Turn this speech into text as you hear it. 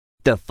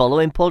The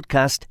following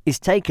podcast is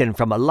taken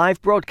from a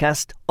live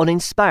broadcast on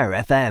Inspire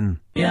FM.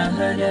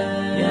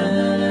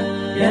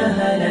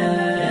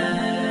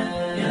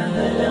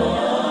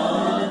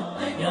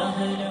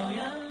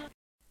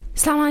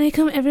 Assalamu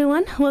alaikum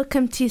everyone,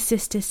 welcome to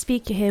Sister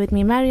Speak. You're here with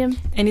me, Maryam.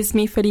 And it's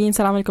me, Farin.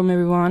 Assalamu alaikum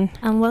everyone.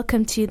 And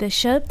welcome to the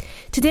show.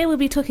 Today we'll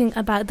be talking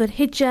about Dhul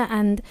Hijjah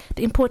and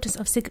the importance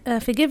of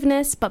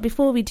forgiveness. But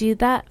before we do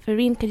that,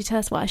 Farin, could you tell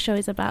us what our show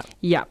is about?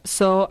 Yeah,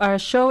 so our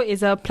show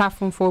is a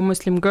platform for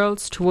Muslim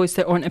girls to voice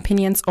their own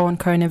opinions on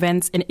current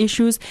events and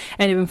issues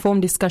and have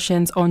informed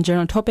discussions on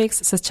general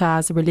topics such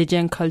as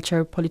religion,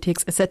 culture,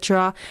 politics,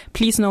 etc.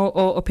 Please know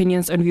all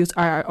opinions and views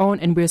are our own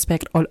and we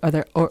respect all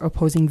other or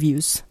opposing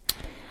views.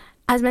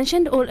 As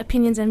mentioned, all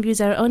opinions and views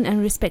are our own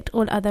and respect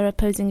all other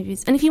opposing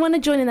views. And if you want to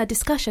join in that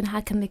discussion, how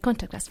can they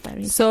contact us,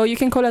 Farin? So you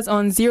can call us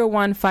on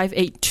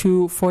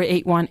 01582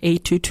 481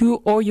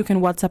 822 or you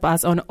can WhatsApp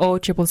us on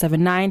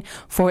 07779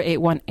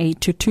 481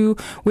 822.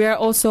 We are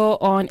also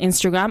on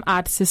Instagram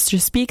at Sister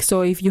Speak.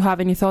 So if you have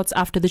any thoughts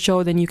after the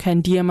show, then you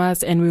can DM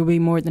us and we'll be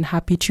more than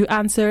happy to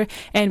answer.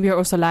 And we are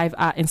also live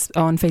on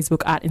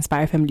Facebook at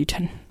Inspire FM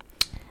Luton.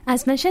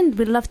 As mentioned,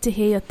 we'd love to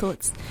hear your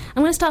thoughts.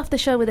 I'm going to start off the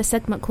show with a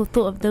segment called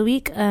Thought of the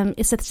Week.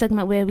 It's a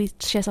segment where we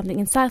share something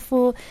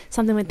insightful,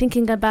 something we're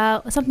thinking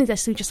about, or something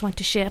that we just want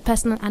to share, a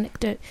personal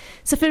anecdote.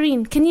 So,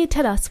 Farin, can you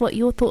tell us what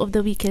your Thought of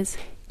the Week is?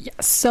 Yeah,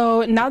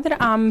 so now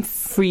that I'm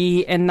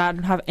free and I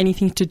don't have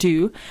anything to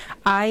do,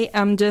 I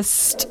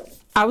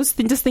was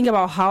just thinking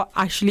about how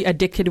actually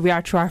addicted we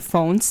are to our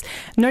phones.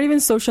 Not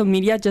even social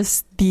media,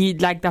 just the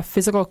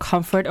physical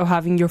comfort of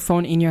having your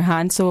phone in your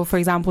hand. So, for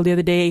example, the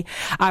other day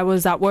I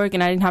was at work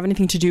and I didn't have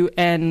anything to do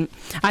and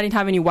I didn't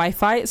have any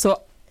Wi-Fi.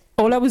 So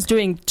all I was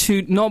doing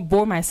to not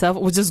bore myself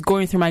was just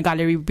going through my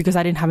gallery because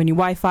I didn't have any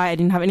Wi-Fi, I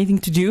didn't have anything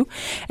to do.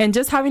 And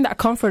just having that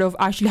comfort of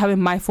actually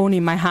having my phone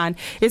in my hand,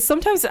 it's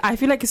sometimes, I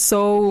feel like it's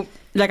so...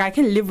 I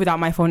can live without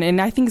my phone, and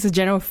I think it's a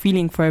general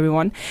feeling for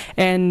everyone.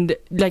 And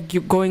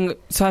you're going,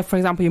 so for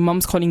example, your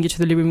mom's calling you to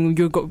the living room,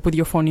 you go with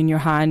your phone in your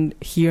hand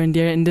here and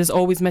there, and there's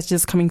always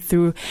messages coming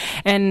through.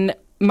 And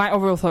my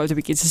overall thought of the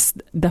week is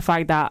just the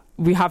fact that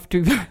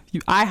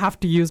I have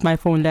to use my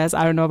phone less.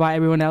 I don't know about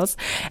everyone else.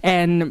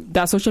 And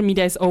that social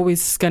media is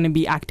always going to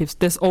be active.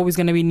 There's always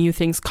going to be new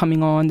things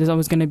coming on. There's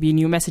always going to be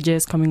new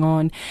messages coming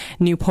on,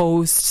 new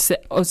posts.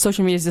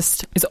 Social media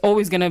is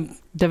always going to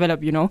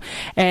develop,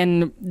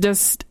 and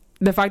just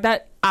the fact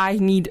that I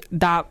need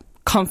that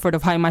comfort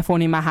of having my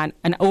phone in my hand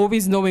and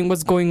always knowing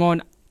what's going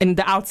on in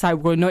the outside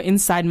world, not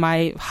inside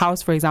my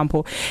house, for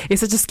example, it's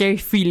such a scary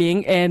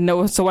feeling. And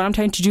so what I'm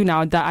trying to do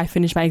now that I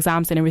finished my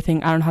exams and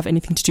everything, I don't have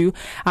anything to do.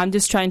 I'm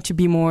just trying to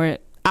be more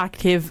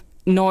active,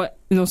 not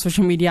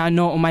social media,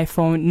 not on my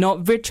phone,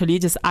 not virtually,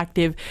 just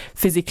active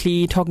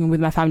physically, talking with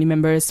my family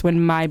members.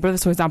 When my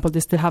brothers, for example, they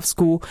still have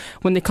school,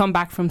 when they come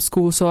back from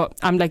school, so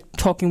I'm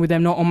talking with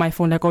them, not on my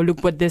phone, oh,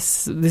 look what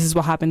this is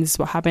what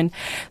happened.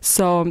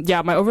 So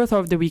yeah, my overall thought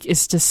of the week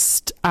is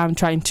just I'm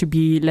trying to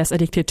be less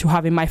addicted to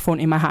having my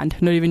phone in my hand,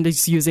 not even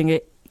just using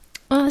it.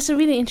 Well, that's a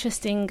really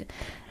interesting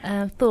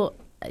thought,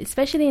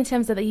 especially in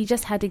terms of that you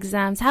just had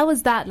exams. How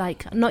was that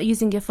not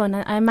using your phone?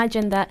 I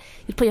imagine that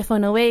you'd put your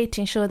phone away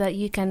to ensure that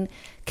you can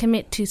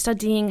commit to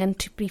studying and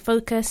to be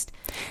focused.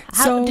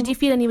 Did you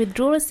feel any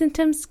withdrawal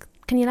symptoms?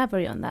 Can you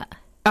elaborate on that?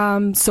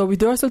 So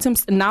withdrawal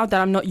symptoms, now that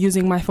I'm not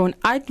using my phone,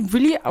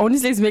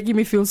 honestly, it's making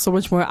me feel so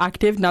much more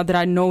active now that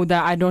I know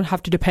that I don't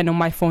have to depend on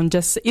my phone.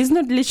 It's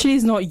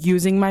not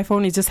using my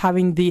phone, it's just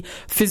having the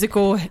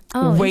physical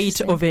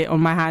weight of it on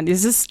my hand.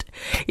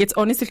 It's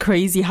honestly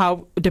crazy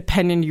how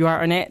dependent you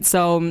are on it.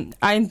 So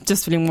I'm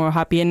just feeling more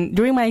happy. And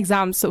during my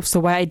exams, so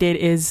what I did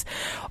is,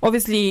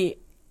 obviously,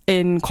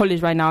 in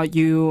college right now,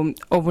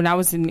 when I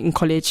was in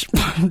college,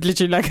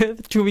 literally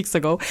 2 weeks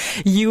ago,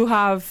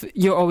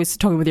 you're always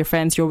talking with your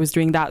friends, you're always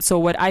doing that. So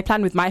what I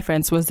planned with my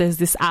friends was there's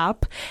this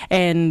app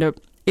and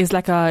it's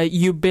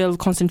you build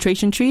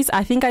concentration trees.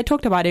 I think I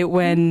talked about it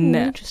when...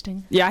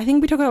 interesting. Yeah, I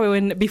think we talked about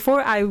it before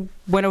I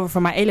went over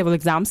for my A-level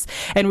exams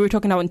and we were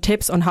talking about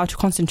tips on how to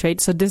concentrate.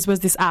 So this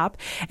was this app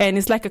and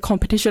it's like a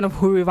competition of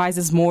who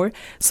revises more.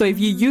 So if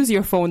you use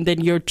your phone,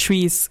 then your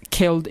tree is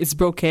killed, it's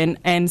broken.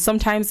 And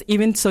sometimes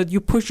even so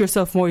you push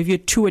yourself more if you're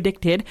too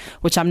addicted,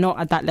 which I'm not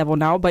at that level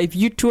now, but if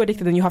you're too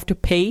addicted, then you have to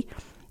pay.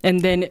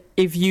 And then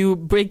if you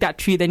break that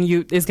tree, then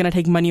it's going to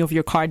take money off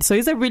your card. So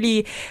it's a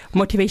really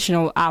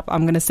motivational app,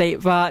 I'm going to say.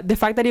 But the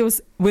fact that it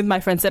was with my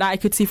friends, that I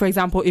could see, for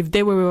example, if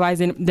they were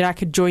revising, then I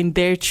could join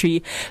their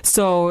tree.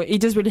 So it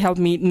just really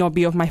helped me not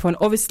be off my phone.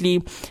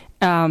 Obviously,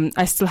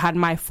 I still had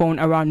my phone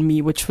around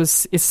me,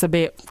 it's a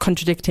bit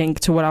contradicting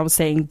to what I was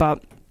saying.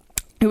 But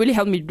it really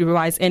helped me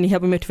revise and it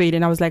helped me motivate.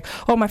 And I was like,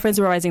 oh, my friends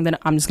are revising, then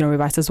I'm just going to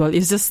revise as well.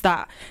 It's just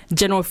that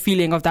general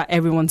feeling of that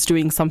everyone's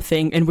doing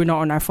something and we're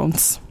not on our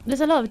phones.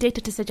 There's a lot of data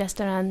to suggest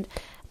around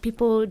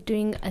people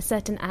doing a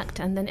certain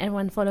act and then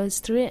everyone follows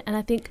through it. And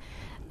I think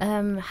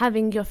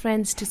having your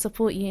friends to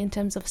support you in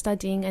terms of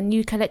studying and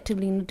you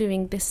collectively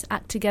doing this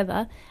act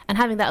together and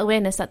having that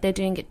awareness that they're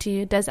doing it to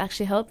you does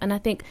actually help. And I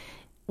think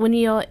when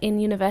you're in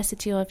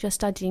university or if you're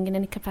studying in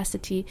any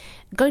capacity,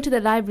 going to the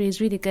library is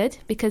really good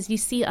because you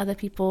see other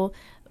people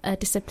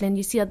disciplined,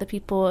 you see other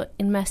people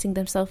immersing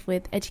themselves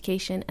with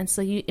education, and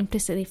so you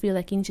implicitly feel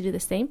like you need to do the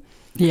same.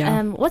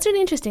 Yeah. What's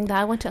really interesting that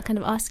I want to kind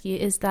of ask you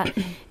is that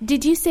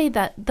did you say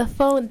that the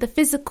phone, the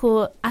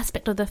physical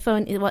aspect of the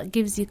phone is what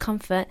gives you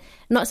comfort,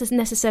 not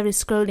necessarily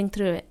scrolling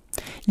through it?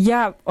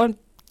 Yeah.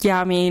 Yeah,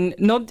 I mean,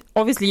 not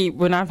obviously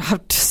when I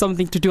have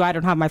something to do, I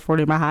don't have my phone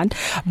in my hand.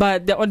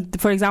 But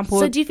for example,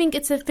 so do you think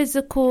it's a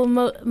physical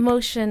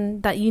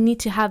motion that you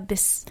need to have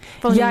this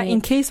phone? Yeah, in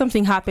case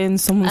something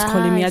happens, someone's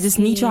calling me. I just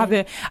need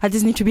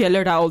to be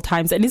alert at all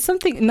times, and it's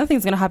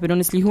nothing's gonna happen.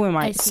 Honestly, who am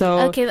I? So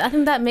okay, I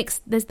think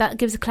that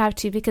gives a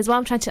clarity, because what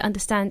I'm trying to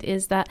understand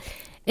is that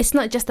it's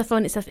not just the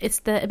phone itself, it's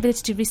the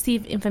ability to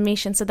receive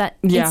information, so that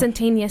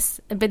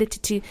instantaneous ability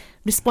to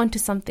respond to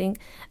something,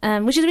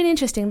 which is really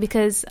interesting,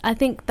 because I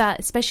think that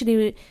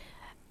especially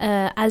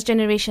as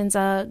generations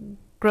are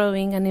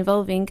growing and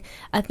evolving,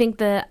 I think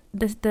the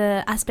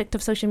aspect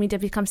of social media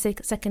becomes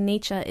second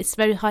nature. It's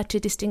very hard to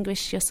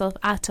distinguish yourself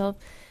out of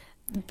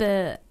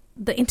the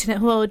internet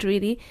world,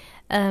 really.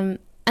 And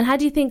how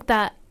do you think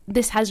that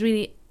this has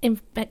really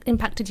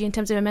impacted you in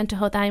terms of your mental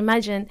health? I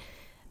imagine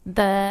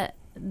the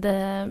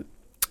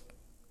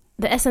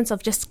essence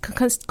of just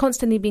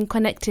constantly being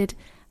connected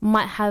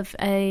might have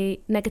a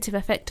negative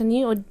effect on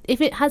you, or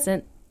if it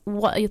hasn't,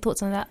 what are your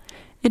thoughts on that?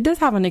 It does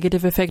have a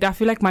negative effect. I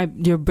feel like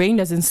your brain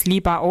doesn't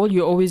sleep at all.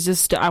 You're always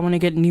just, I want to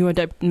get new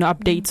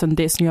updates on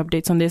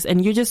this,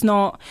 and you're just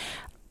not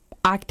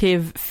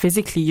active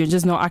physically. You're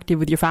just not active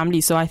with your family.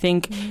 So I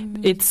think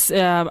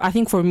I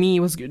think for me, it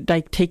was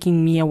like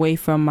taking me away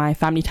from my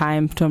family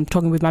time, from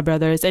talking with my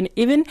brothers. And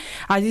even,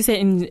 as you said,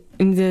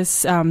 in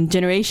this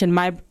generation,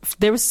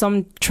 there were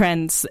some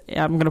trends,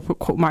 I'm going to put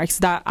quote marks,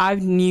 that I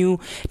knew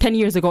 10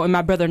 years ago and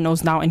my brother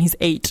knows now, and he's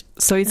 8.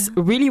 So it's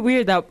really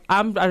weird that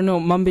I don't know,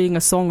 mumbling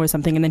a song or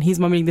something, and then he's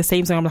mumbling the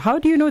same song. I'm like, how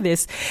do you know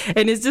this?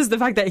 And it's just the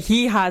fact that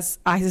he has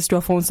access to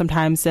a phone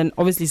sometimes, and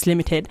obviously it's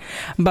limited.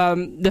 But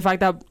the fact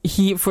that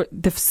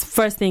the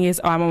first thing is,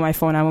 I'm on my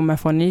phone.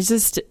 And it's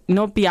just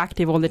not be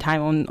active all the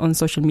time on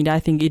social media. I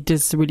think it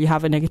does really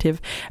have a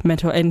negative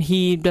mental. And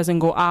he doesn't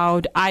go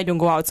out. I don't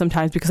go out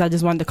sometimes because I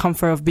just want the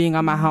comfort of being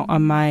on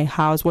my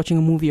house watching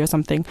a movie or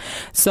something.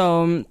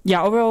 So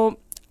yeah, overall,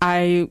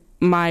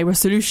 my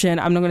resolution,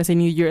 I'm not going to say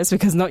New Year's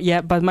because not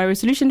yet, but my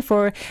resolution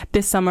for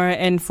this summer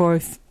and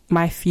for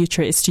my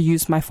future is to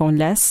use my phone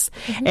less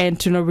and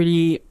to not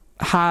really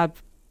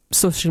have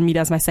social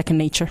media as my second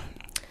nature.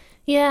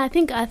 Yeah, I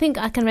think I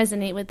can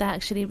resonate with that,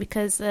 actually,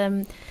 because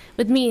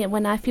with me,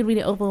 when I feel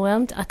really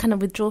overwhelmed, I kind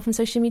of withdraw from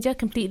social media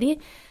completely.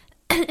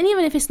 And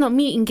even if it's not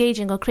me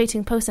engaging or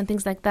creating posts and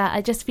things like that,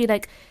 I just feel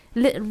like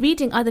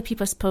reading other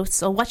people's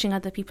posts or watching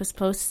other people's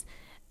posts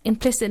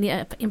implicitly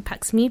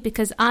impacts me,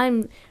 because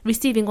I'm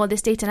receiving all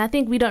this data. And I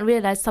think we don't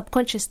realize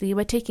subconsciously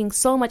we're taking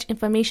so much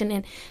information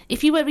in.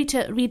 If you were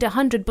to read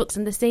 100 books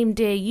in the same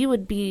day, you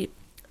would be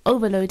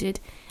overloaded.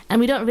 And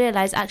we don't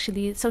realize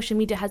actually social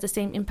media has the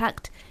same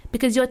impact,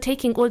 because you're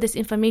taking all this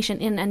information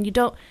in and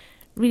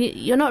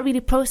you're not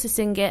really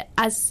processing it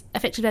as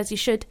effectively as you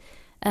should,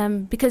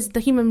 because the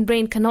human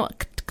brain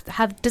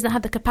doesn't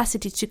have the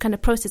capacity to kind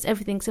of process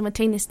everything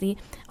simultaneously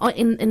or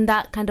in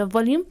that kind of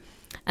volume.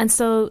 And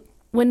so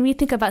when we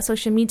think about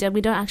social media,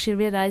 we don't actually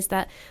realize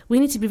that we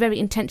need to be very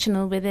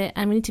intentional with it,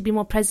 and we need to be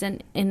more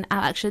present in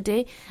our actual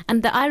day.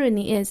 And the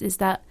irony is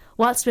that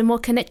whilst we're more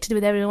connected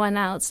with everyone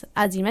else,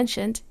 as you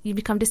mentioned, you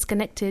become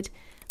disconnected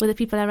with the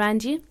people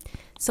around you.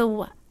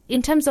 So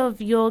in terms of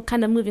your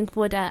kind of moving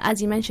forward,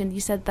 as you mentioned, you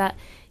said that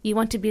you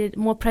want to be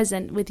more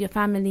present with your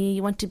family,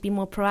 you want to be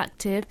more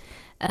proactive.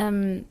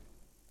 Do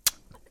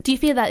you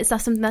feel that is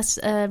that something that's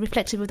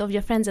reflective of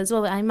your friends as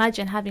well? I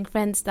imagine having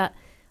friends that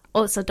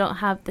also don't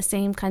have the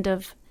same kind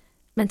of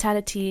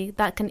mentality,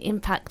 that can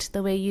impact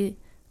the way you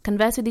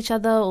converse with each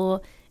other,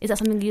 or is that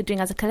something you're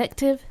doing as a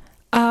collective?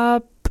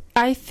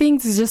 I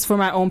think this is just for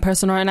my own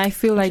personal, and I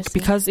feel like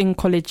because in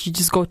college you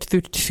just go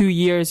through 2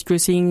 years, you're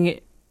seeing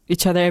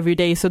each other every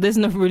day, so there's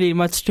not really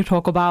much to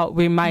talk about.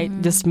 We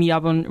might just meet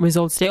up on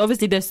results day.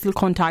 Obviously there's still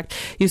contact,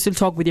 you still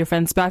talk with your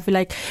friends, but I feel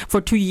like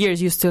for 2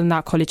 years you're still in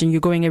that college and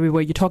you're going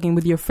everywhere, you're talking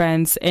with your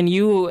friends, and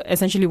you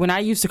essentially, when I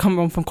used to come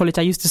home from college,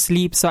 I used to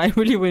sleep, so I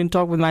really wouldn't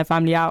talk with my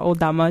family all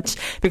that much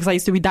because I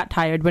used to be that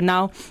tired. But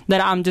now that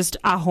I'm just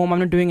at home, I'm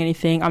not doing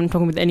anything, I'm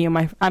talking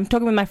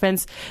with my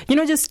friends,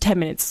 just 10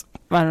 minutes.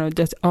 I don't know,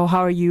 just, oh, how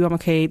are you? I'm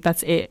okay.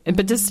 That's it.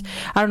 But just,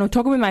 I don't know,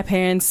 talking with my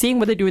parents, seeing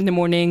what they do in the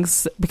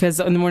mornings,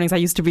 because in the mornings I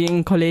used to be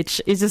in college.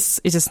 It's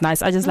just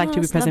nice. I just like to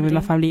be present with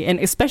my family.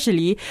 And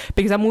especially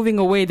because I'm moving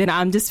away, then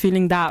I'm just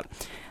feeling that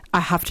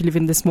I have to live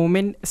in this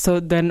moment. So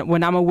then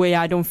when I'm away,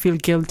 I don't feel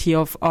guilty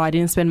of, I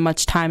didn't spend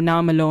much time. Now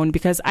I'm alone,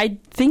 because I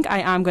think I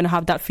am going to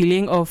have that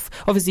feeling of,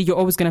 obviously you're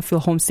always going to feel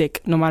homesick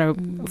no matter.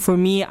 For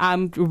me,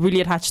 I'm really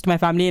attached to my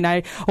family, and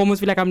I almost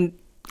feel like I'm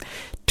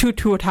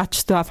too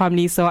attached to our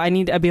family, so I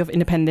need a bit of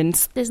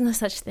independence. There's no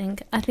such thing.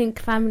 I think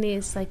family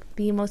is like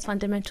the most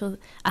fundamental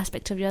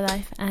aspect of your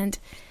life, and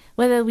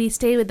whether we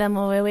stay with them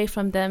or we're away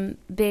from them,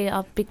 they are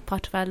a big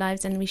part of our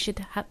lives, and we should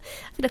have.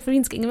 I feel like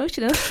Farin's getting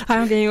emotional.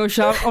 I'm getting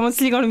emotional. I'm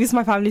honestly going to miss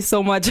my family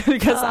so much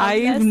because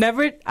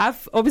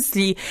I've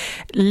obviously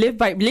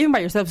living by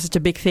yourself is such a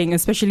big thing,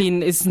 especially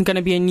it's going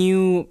to be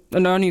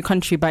not a new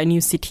country, but a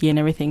new city and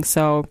everything.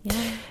 So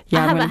I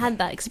haven't had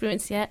that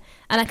experience yet,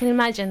 and I can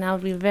imagine I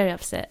would be very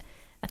upset.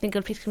 I think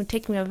it'll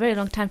take me a very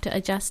long time to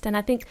adjust, and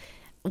I think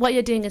what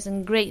you're doing is a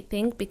great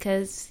thing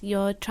because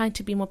you're trying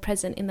to be more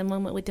present in the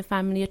moment with your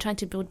family. You're trying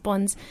to build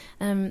bonds,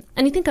 and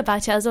you think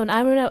about it as well.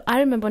 I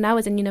remember when I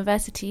was in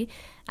university,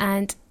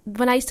 and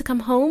when I used to come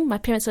home, my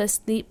parents were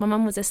asleep, my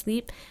mum was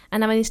asleep, and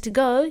when I used to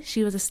go,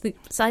 she was asleep.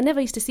 So I never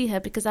used to see her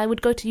because I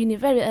would go to uni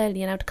very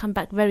early and I would come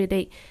back very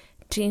late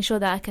to ensure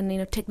that I can,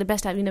 take the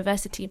best out of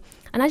university.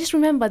 And I just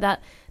remember that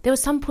there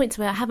were some points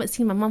where I haven't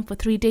seen my mum for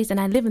 3 days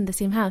and I live in the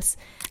same house.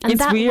 And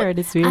it's weird.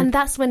 And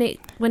that's when it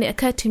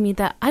occurred to me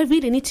that I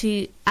really need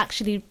to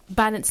actually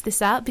balance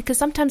this out, because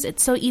sometimes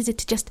it's so easy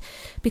to just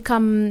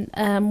become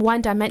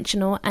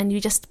one-dimensional and you're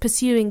just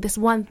pursuing this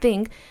one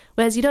thing,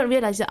 whereas you don't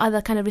realise the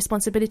other kind of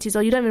responsibilities,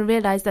 or you don't even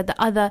realise that the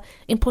other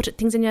important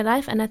things in your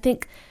life. And I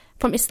think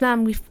from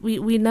Islam,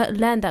 we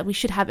learned that we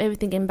should have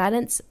everything in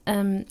balance.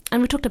 And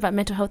we talked about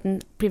mental health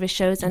in previous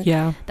shows and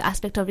the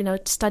aspect of,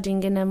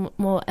 studying in a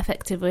more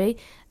effective way.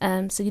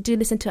 So you do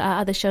listen to our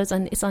other shows,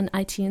 it's on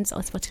iTunes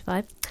or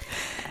Spotify.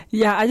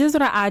 Yeah, I just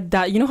want to add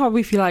that, how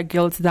we feel like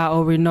guilt that,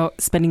 we're not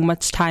spending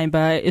much time,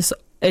 but it's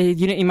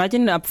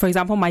imagine, for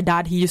example, my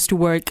dad, he used to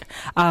work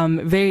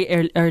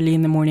very early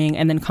in the morning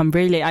and then come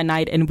very late at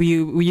night, and we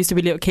used to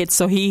be little kids,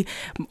 so he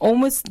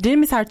almost didn't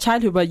miss our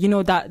childhood, but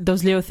that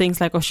those little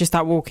things like, she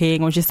started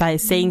walking or she started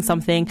saying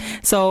something,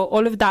 so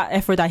all of that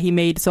effort that he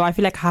made, so I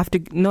feel like I have to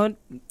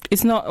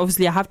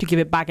obviously I have to give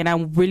it back, and I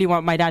really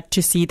want my dad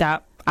to see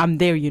that I'm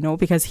there,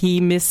 because he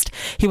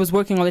was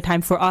working all the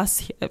time for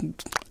us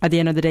at the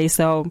end of the day.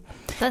 So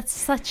that's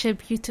such a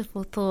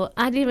beautiful thought.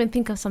 I didn't even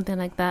think of something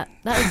like that.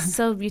 That is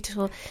so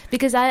beautiful,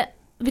 because our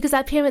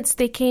parents,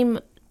 they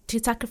came to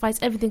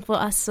sacrifice everything for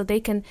us, so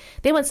they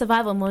went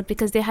survival mode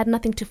because they had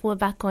nothing to fall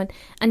back on.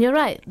 And you're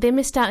right, they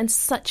missed out on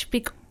such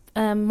big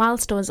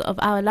milestones of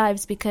our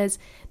lives because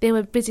they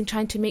were busy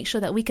trying to make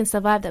sure that we can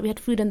survive, that we had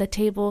food on the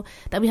table,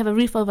 that we have a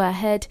roof over our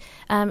head,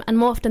 and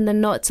more often than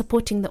not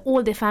supporting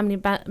all their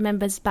family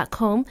members back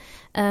home,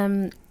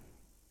 and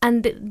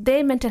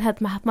their mental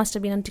health must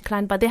have been on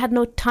decline, but they had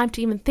no time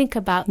to even think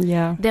about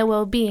their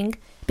well-being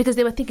because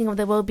they were thinking of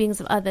the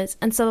well-beings of others.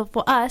 And so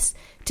for us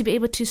to be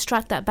able to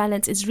strike that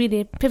balance is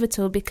really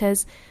pivotal,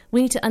 because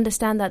we need to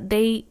understand that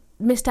they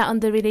missed out on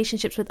the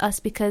relationships with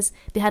us because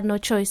they had no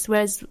choice,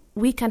 whereas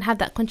we can have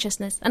that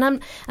consciousness. And I'm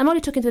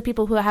only talking to the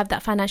people who have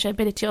that financial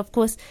ability. Of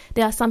course,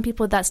 there are some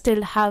people that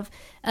still have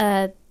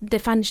their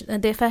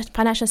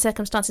financial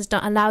circumstances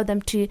don't allow them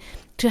to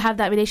have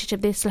that relationship.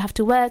 They still have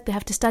to work, they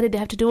have to study, they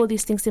have to do all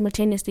these things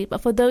simultaneously.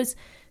 But for those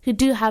who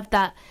do have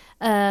that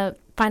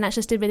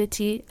financial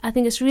stability, I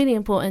think it's really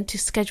important to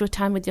schedule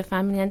time with your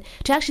family and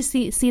to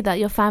actually see that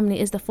your family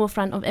is the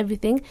forefront of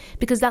everything,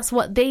 because that's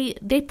what they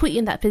put you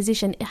in that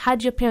position.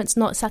 Had your parents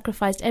not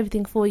sacrificed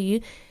everything for you,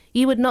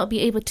 you would not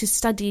be able to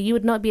study, you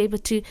would not be able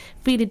to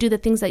freely do the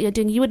things that you're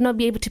doing, you would not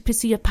be able to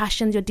pursue your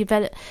passions,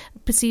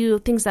 pursue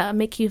things that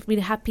make you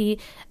really happy,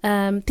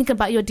 think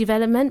about your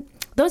development.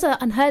 Those are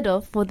unheard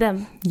of for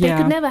them. They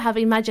could never have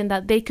imagined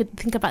that they could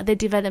think about their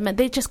development.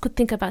 They just could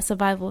think about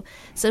survival.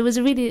 So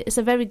it's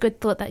a very good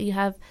thought that you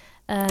have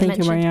mentioned.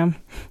 Thank you, Maryam.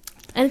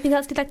 Anything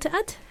else you'd like to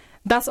add?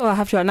 That's all I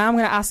have to add. Now I'm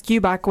going to ask you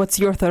back, what's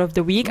your thought of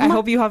the week? I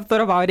hope you have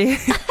thought about it.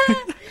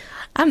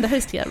 I'm the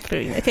host here,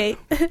 okay?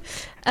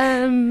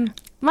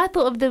 My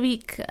thought of the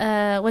week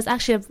was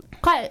actually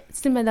quite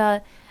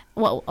similar.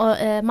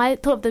 My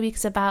thought of the week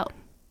is about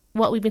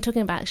what we've been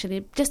talking about,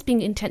 actually, just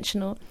being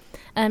intentional.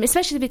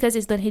 Especially because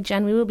it's Dhul Hijjah,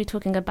 and we will be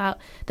talking about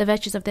the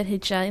virtues of Dhul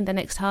Hijjah in the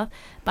next half.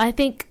 But I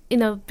think,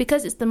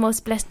 because it's the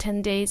most blessed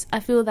 10 days, I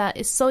feel that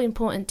it's so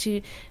important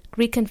to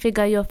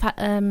reconfigure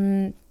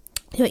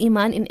your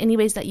iman in any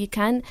ways that you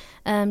can,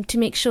 to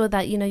make sure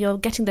that, you're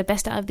getting the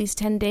best out of these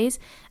 10 days.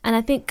 And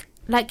I think,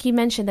 like you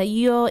mentioned, that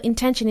your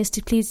intention is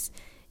to please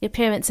your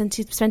parents and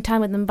to spend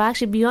time with them, but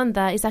actually beyond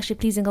that is actually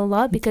pleasing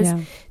Allah, because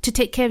to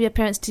take care of your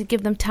parents, to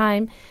give them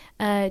time,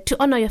 to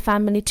honor your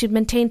family, to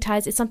maintain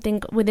ties, is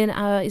something within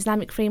our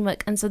Islamic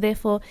framework. And so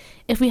therefore,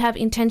 if we have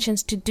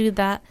intentions to do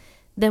that,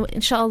 then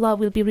inshallah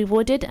we'll be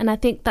rewarded. And I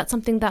think that's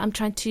something that I'm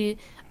trying to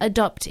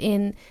adopt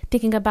in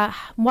thinking about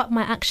what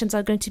my actions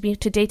are going to be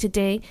day to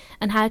day,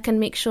 and how I can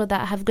make sure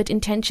that I have good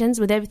intentions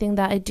with everything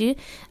that I do.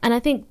 And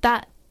I think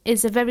that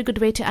is a very good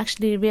way to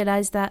actually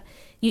realize that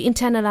you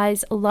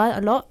internalize Allah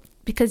a lot,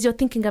 because you're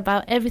thinking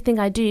about everything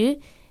I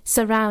do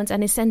surrounds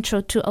and is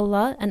central to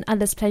Allah and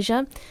Allah's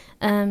pleasure.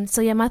 My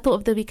thought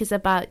of the week is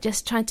about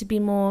just trying to be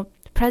more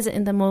present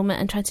in the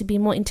moment and trying to be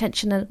more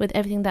intentional with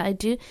everything that I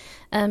do,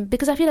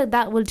 because I feel like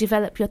that will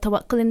develop your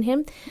tawakkul in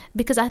Him.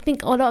 Because I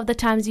think a lot of the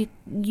times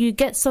you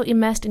get so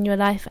immersed in your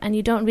life and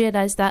you don't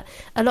realize that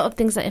a lot of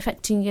things are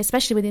affecting you,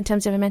 especially in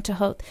terms of your mental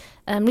health.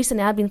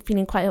 Recently I've been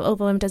feeling quite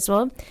overwhelmed as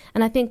well,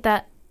 and I think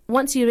that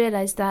once you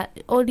realize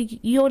that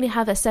you only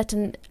have a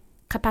certain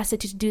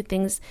capacity to do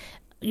things,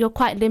 you're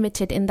quite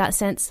limited in that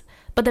sense.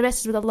 But the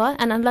rest is with Allah,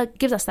 and Allah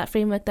gives us that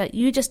framework that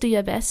you just do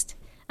your best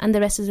and the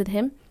rest is with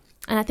Him.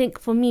 And I think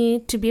for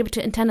me to be able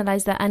to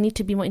internalize that, I need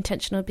to be more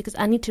intentional, because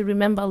I need to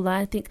remember Allah.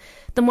 I think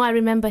the more I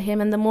remember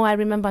Him and the more I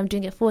remember I'm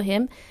doing it for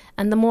Him,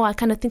 and the more I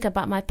kind of think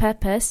about my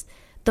purpose,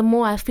 the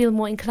more I feel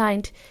more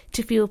inclined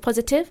to feel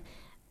positive.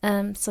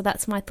 So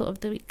that's my thought of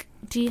the week.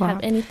 Do you have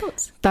any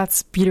thoughts?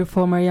 That's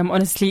beautiful, Maryam.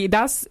 Honestly,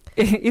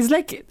 it's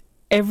like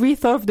every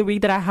thought of the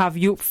week that I have,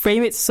 you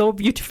frame it so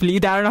beautifully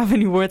that I don't have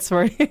any words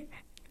for it.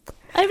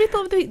 Every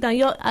thought of the week.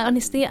 No,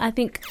 honestly, I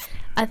think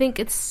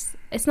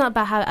it's not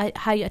about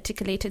how you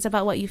articulate it. It's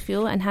about what you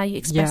feel and how you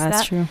express that. Yeah,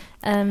 that's true.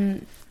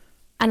 And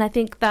I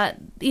think that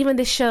even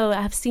this show,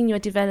 I have seen your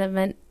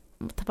development.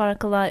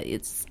 Tabarakallah,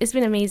 it's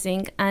been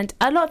amazing. And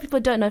a lot of people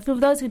don't know. For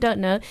those who don't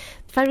know,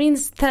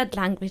 Farin's third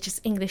language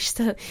is English.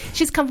 So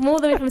she's come from all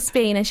the way from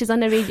Spain and she's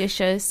on a radio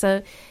show.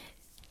 So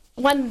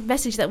one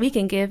message that we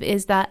can give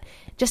is that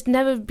just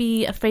never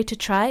be afraid to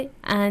try,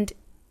 and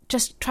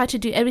just try to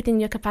do everything in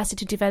your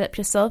capacity to develop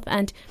yourself.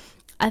 And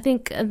I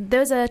think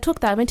there was a talk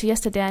that I went to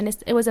yesterday, and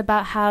it was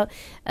about how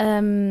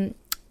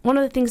one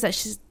of the things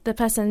that the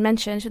person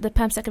mentioned, the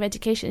Perm Sec of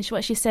Education,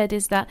 what she said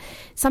is that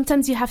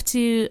sometimes you have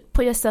to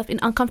put yourself in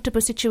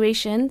uncomfortable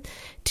situations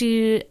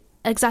to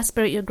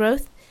exasperate your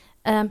growth.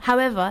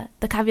 However,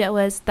 the caveat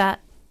was that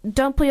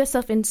don't put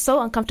yourself in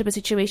so uncomfortable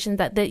situations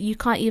that you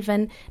can't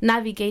even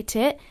navigate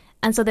it.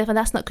 And so therefore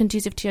that's not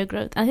conducive to your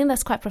growth. I think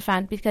that's quite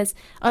profound, because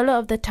a lot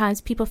of the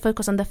times people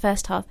focus on the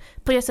first half,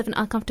 put yourself in an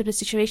uncomfortable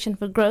situation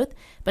for growth,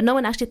 but no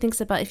one actually thinks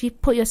about if you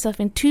put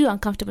yourself in two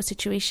uncomfortable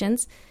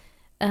situations,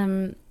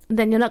 then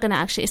you're not going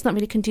to it's not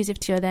really conducive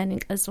to your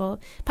learning as well.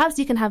 Perhaps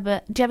you can do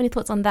you have any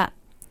thoughts on that?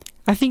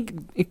 I think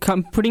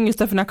putting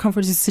yourself in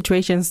uncomfortable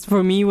situations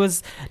for me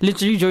was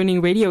literally joining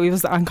radio. It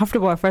was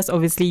uncomfortable at first.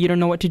 Obviously, you don't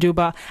know what to do,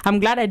 but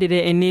I'm glad I did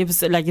it. And it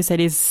was, like you said,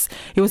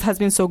 has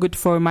been so good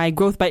for my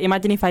growth. But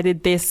imagine if I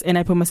did this and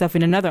I put myself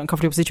in another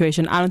uncomfortable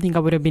situation, I don't think I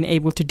would have been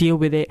able to deal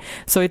with it.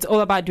 So it's all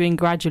about doing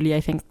gradually,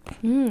 I think.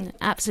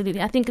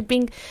 Absolutely. I think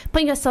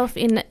putting yourself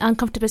in an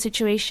uncomfortable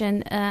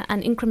situation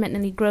and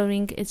incrementally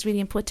growing is really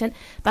important.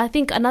 But I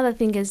think another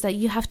thing is that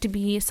you have to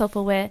be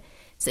self-aware.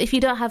 So if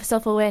you don't have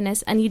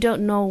self-awareness and you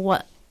don't know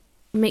what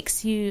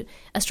makes you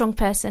a strong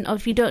person, or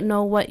if you don't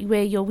know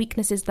where your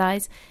weaknesses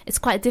lies, it's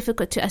quite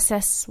difficult to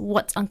assess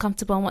what's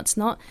uncomfortable and what's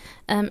not.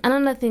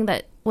 Another thing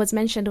that was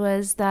mentioned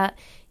was that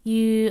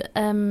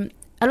a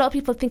lot of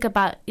people think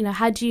about,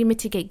 how do you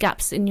mitigate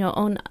gaps in your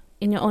own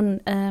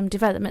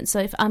development. So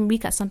if I'm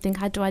weak at something,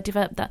 how do I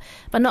develop that?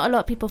 But not a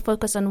lot of people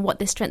focus on what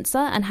their strengths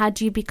are and how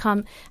do you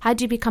become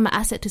an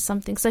asset to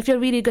something. So if you're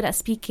really good at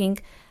speaking,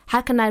 how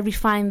can I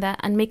refine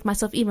that and make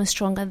myself even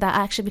stronger, that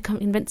I actually become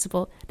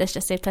invincible, let's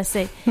just say, per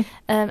se.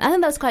 I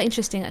think that's quite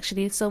interesting,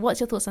 actually. So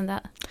what's your thoughts on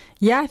that?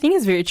 Yeah, I think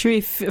it's very true.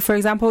 If, for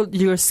example,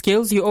 your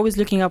skills, you're always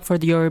looking up for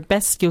your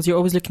best skills. You're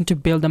always looking to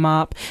build them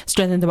up,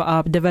 strengthen them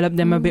up, develop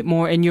them a bit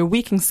more. And your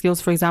weakening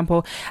skills, for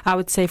example, I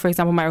would say, for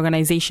example, my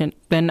organization.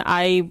 Then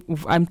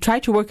I'm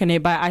trying to work on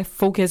it, but I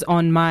focus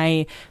on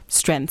my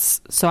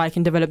strengths so I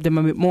can develop them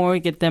a bit more,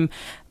 get them,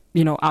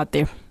 out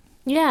there.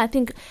 Yeah, I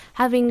think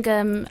having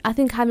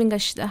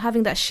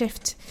that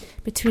shift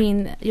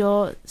between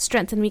your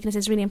strength and weakness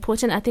is really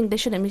important. I think there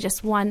shouldn't be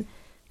just one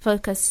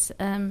focus,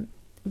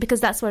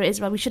 because that's where it is.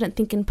 Right, we shouldn't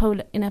think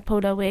in a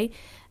polar way.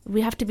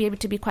 We have to be able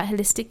to be quite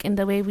holistic in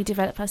the way we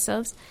develop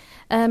ourselves.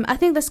 I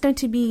think that's going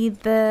to be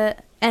the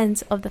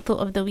end of the thought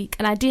of the week,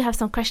 and I do have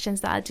some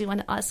questions that I do want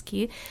to ask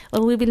you.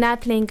 Well, we'll be now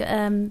playing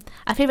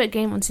our favourite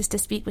game on Sister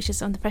Speak, which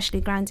is on the Freshly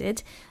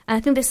Grounded, and I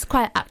think this is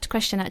quite an apt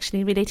question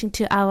actually relating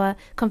to our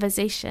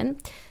conversation.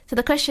 So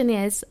the question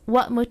is,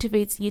 what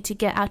motivates you to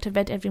get out of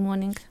bed every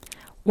morning?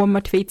 What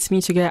motivates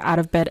me to get out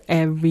of bed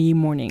every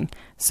morning?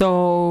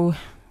 So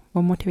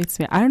what motivates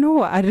me? I don't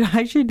know. I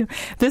actually do.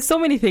 There's so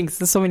many things.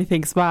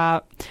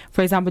 But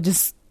for example,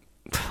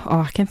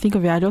 I can't think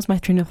of it. I lost my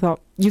train of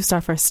thought. You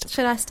start first.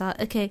 Should I start?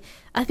 Okay.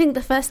 I think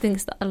the first thing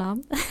is the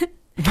alarm.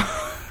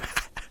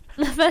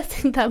 The first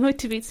thing that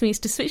motivates me is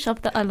to switch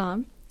off the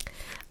alarm.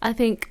 I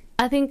think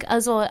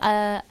as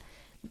well,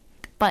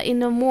 but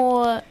in a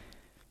more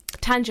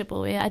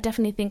tangible way, I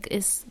definitely think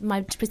is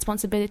my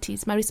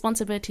responsibilities. My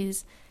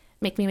responsibilities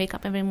make me wake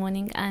up every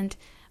morning, and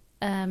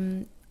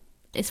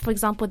it's, for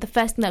example, the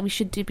first thing that we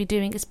should be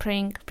doing is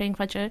praying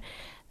Fajr,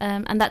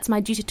 and that's my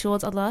duty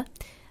towards Allah.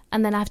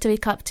 And then I have to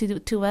wake up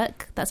to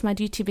work. That's my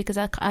duty because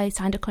I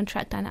signed a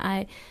contract and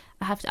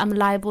I'm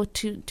liable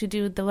to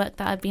do the work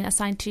that I've been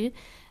assigned to.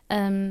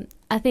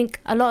 I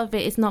think a lot of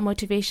it is not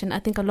motivation. I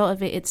think a lot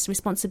of it's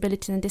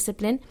responsibility and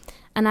discipline.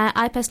 And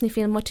I personally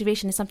feel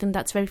motivation is something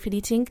that's very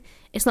fleeting.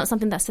 It's not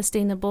something that's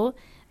sustainable.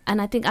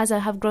 And I think as I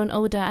have grown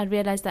older, I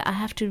realized that I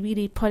have to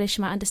really polish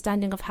my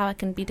understanding of how I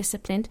can be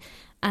disciplined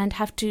and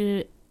have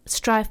to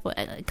strive for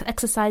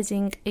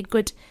exercising a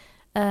good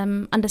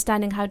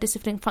understanding how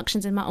discipline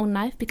functions in my own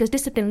life, because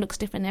discipline looks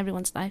different in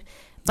everyone's life,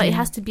 but it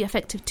has to be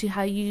effective to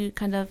how you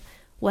kind of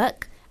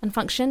work and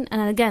function.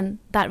 And again,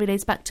 that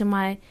relates back to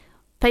my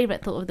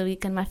favorite thought of the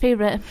week, and my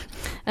favorite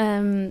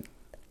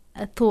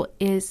thought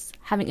is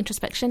having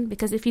introspection.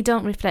 Because if you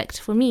don't reflect,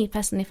 for me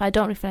personally, if I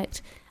don't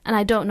reflect and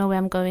I don't know where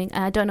I'm going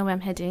and I don't know where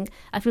I'm heading,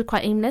 I feel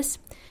quite aimless.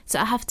 So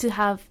I have to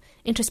have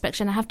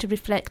introspection, I have to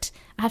reflect,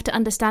 I have to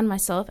understand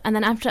myself, and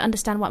then I have to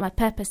understand what my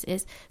purpose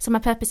is. So my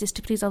purpose is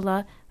to please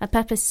Allah. My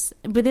purpose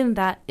within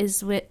that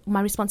is with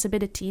my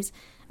responsibilities.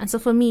 And so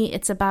for me,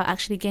 it's about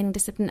actually gaining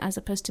discipline as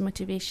opposed to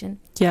motivation.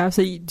 Yeah,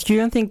 so you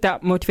don't think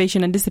that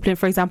motivation and discipline,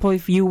 for example,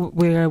 if you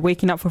were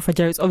waking up for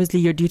Fajr, it's obviously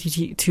your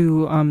duty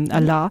to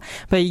Allah,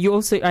 but you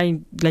also, I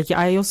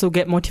also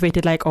get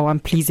motivated like, oh, I'm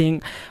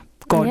pleasing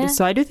God. Yeah.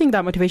 So I do think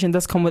that motivation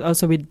does come with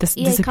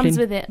discipline. Yeah, it comes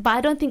with it. But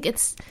I don't think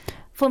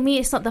for me,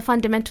 it's not the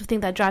fundamental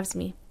thing that drives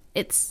me.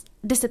 It's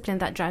discipline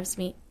that drives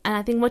me. And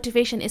I think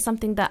motivation is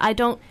something that I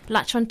don't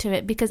latch onto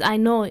it because I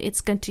know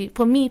it's going to,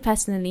 for me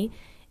personally,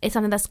 it's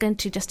something that's going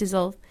to just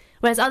dissolve.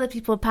 Whereas other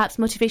people, perhaps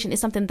motivation is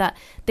something that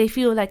they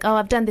feel like, oh,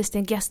 I've done this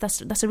thing. Yes,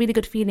 that's a really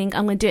good feeling.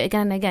 I'm going to do it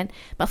again and again.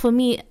 But for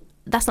me,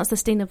 that's not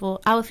sustainable.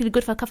 I will feel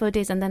good for a couple of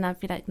days and then I'll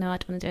be like, no, I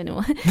don't want to do it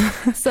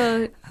anymore.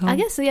 So I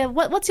guess, yeah,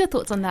 what's your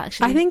thoughts on that,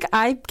 actually? I think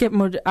I get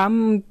more...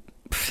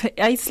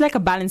 it's like a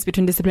balance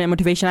between discipline and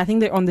motivation. I think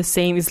they're on the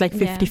same. It's like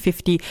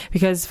 50-50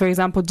 because, for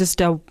example, just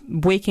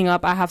waking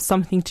up, I have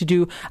something to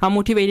do. I'm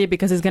motivated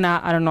because it's gonna,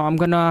 I don't know, I'm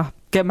gonna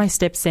get my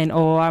steps in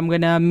or I'm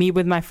gonna meet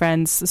with my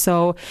friends.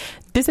 So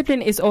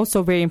discipline is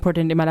also very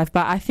important in my life,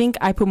 but I think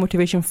I put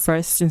motivation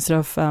first instead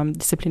of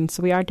discipline.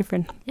 So we are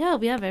different. Yeah,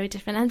 we are very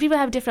different, and people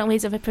have different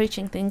ways of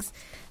approaching things.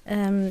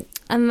 On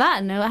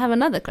that note, I have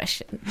another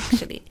question,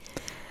 actually.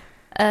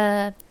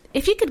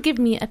 If you could give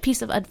me a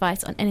piece of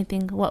advice on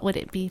anything, what would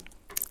it be?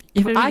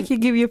 If I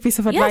could give you a piece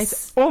of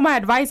advice, all my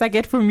advice I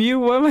get from you,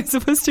 what am I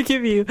supposed to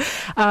give you?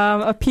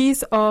 A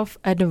piece of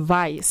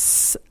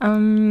advice.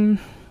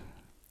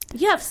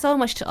 You have so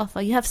much to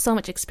offer. You have so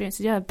much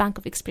experiences. You have a bank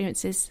of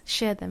experiences.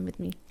 Share them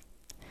with me.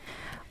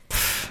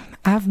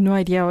 I have no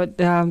idea what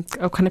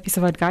kind of piece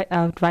of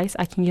advice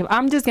I can give.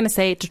 I'm just going to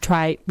say to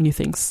try new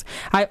things.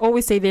 I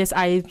always say this.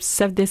 I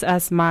said this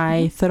as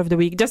my thought of the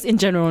week, just in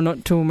general,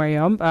 not to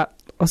Maryam, but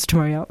also to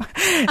Maryam.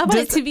 I want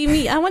it to be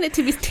me. I want it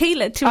to be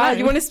tailored to Maryam.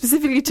 You want it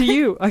specifically to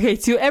you. Okay,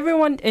 to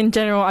everyone in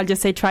general, I'll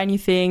just say try new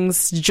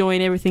things,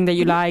 join everything that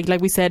you like.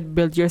 Like we said,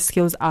 build your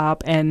skills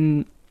up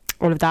and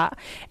all of that.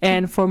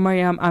 And for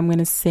Maryam, I'm going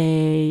to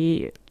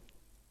say...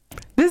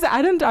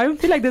 I don't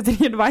feel like there's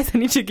any advice I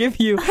need to give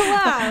you.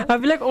 Wow. I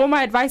feel like all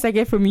my advice I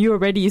get from you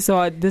already,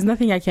 so there's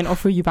nothing I can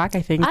offer you back,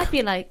 I think. I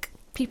feel like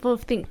people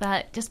think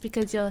that just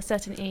because you're a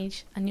certain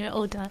age and you're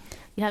older,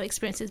 you have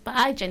experiences, but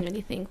I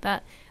genuinely think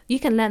that you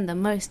can learn the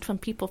most from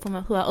people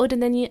who are older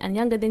than you and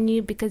younger than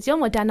you because you're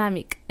more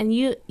dynamic and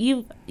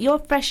you're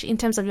fresh in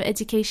terms of your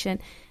education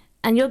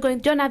and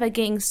you're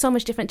navigating so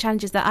much different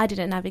challenges that I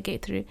didn't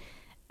navigate through.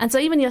 And so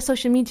even your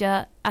social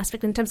media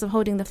aspect in terms of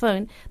holding the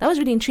phone, that was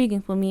really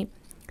intriguing for me.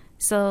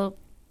 So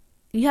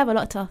you have a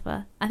lot to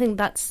offer. I think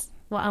that's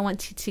what I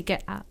want you to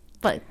get at.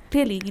 But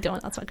clearly you don't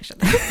want to answer my question.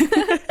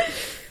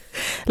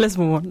 Let's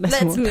move on.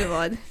 Let's move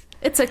on.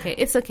 It's okay.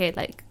 It's okay.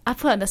 Like, I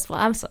put on the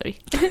spot. I'm sorry.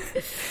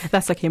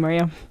 That's okay,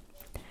 Maryam.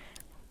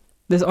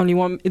 There's only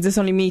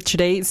me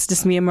today. It's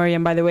just me and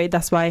Maryam, by the way.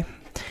 That's why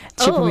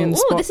she put me on the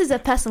spot. This is a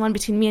personal one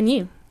between me and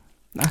you.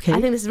 Okay.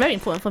 I think this is very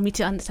important for me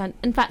to understand.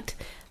 In fact,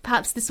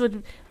 perhaps this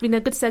would be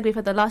a good segue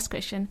for the last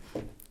question.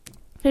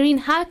 Farin,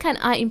 how can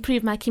I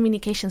improve my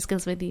communication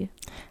skills with you?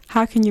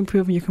 How can you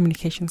improve your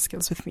communication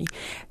skills with me?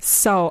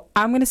 So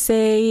I'm going to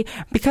say,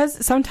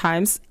 because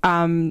sometimes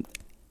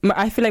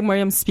I feel like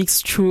Maryam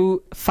speaks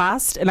too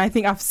fast. And I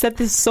think I've said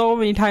this so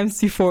many times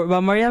before,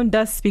 but Maryam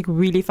does speak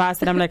really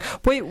fast. And I'm like,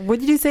 wait, what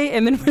did you say?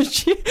 And then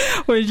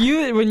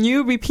when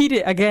you repeat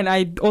it again,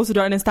 I also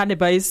don't understand it.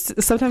 But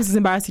sometimes it's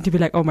embarrassing to be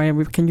like, oh,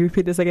 Maryam, can you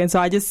repeat this again?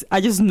 So I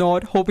just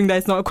nod, hoping that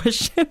it's not a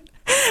question.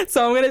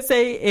 So I'm going to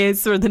say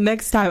is for the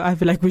next time, I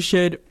feel like we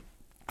should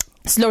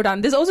slow down.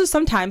 There's also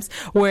sometimes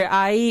where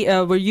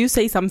where you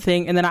say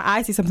something and then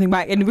I say something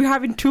back and we're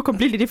having two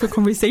completely different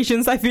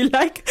conversations. I feel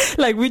like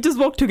we just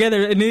walked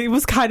together and it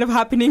was kind of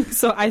happening.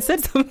 So I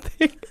said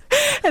something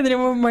and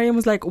then Maryam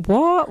was like,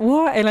 what?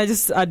 And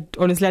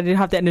honestly, I didn't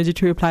have the energy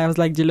to reply. I was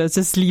like, let's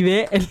just leave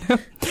it. And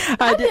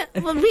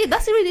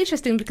that's really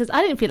interesting because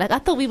I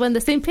thought we were on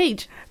the same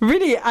page.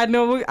 Really? I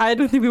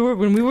don't think we were.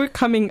 When we were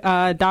coming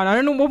down, I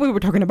don't know what we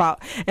were talking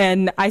about.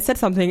 And I said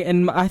something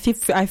and I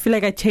feel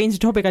like I changed the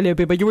topic a little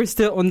bit, but you were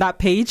still on that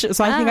page.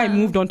 So I think I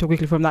moved on too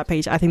quickly from that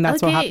page. I think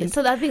that's what happened.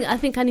 So I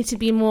think I need to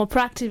be more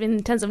proactive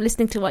in terms of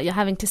listening to what you're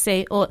having to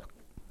say, or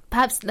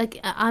perhaps like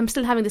I'm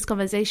still having this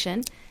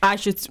conversation. I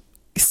should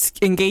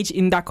engage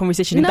in that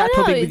conversation in that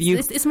topic with you.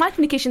 It's my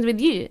communications with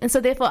you, and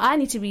so therefore I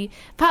need to be.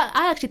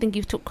 I actually think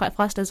you talk quite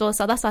fast as well,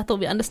 so that's why I thought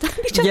we understand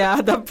each other.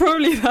 Yeah,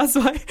 that's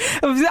why.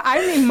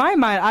 In my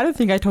mind, I don't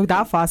think I talk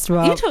that fast.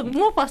 Well, you talk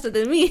more faster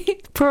than me.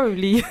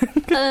 Probably.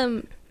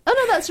 Oh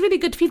no, that's really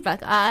good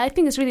feedback. I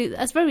think it's very good.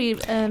 It's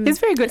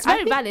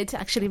very valid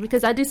actually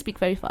because I do speak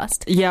very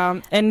fast.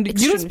 Yeah, and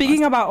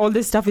speaking about all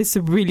this stuff is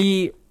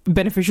really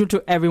beneficial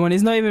to everyone.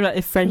 It's not even like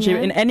a friendship.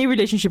 In any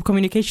relationship,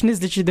 communication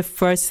is literally the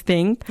first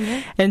thing.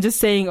 And just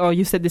saying, oh,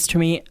 you said this to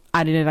me,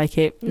 I didn't like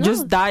it. No.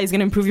 Just that is going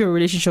to improve your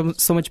relationship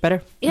so much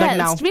better. Yeah, like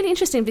now. It's really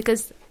interesting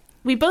because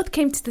we both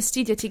came to the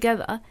studio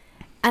together,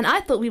 and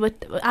I thought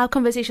our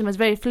conversation was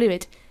very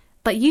fluid,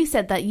 but you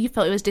said that you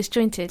felt it was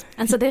disjointed,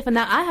 and so therefore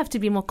now I have to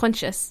be more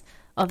conscious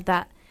of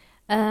that.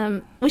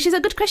 Which is a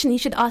good question you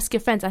should ask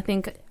your friends, I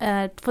think.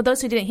 For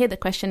those who didn't hear the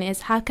question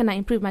is, how can I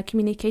improve my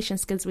communication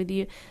skills with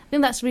you? I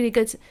think that's a really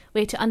good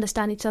way to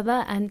understand each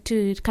other and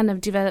to kind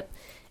of develop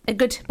a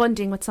good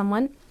bonding with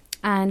someone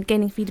and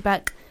gaining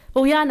feedback.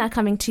 But we are now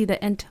coming to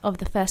the end of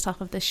the first half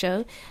of the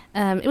show.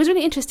 It was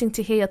really interesting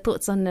to hear your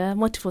thoughts on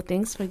multiple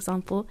things, for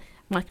example,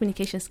 my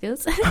communication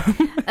skills.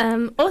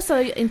 Also,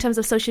 in terms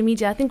of social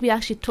media, I think we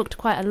actually talked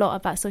quite a lot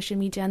about social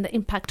media and the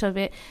impact of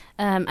it,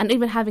 and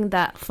even having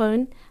a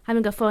phone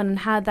and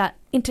how that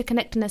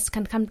interconnectedness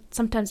can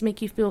sometimes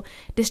make you feel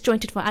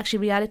disjointed from actually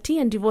reality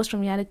and divorced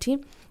from reality.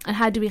 And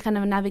how do we kind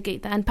of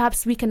navigate that? And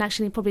perhaps we can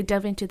actually probably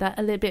delve into that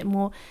a little bit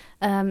more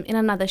in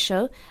another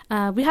show.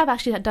 We have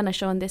actually done a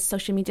show on this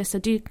social media, so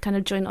do kind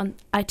of join on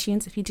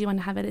iTunes if you do want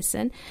to have a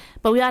listen.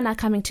 But we are now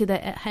coming to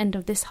the end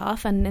of this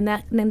half, and in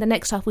the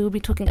next half we will be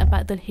talking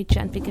about Dhul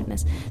Hijjah and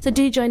forgiveness. So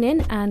do join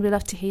in, and we'd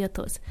love to hear your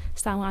thoughts.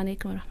 Assalamu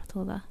alaikum wa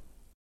rahmatullah.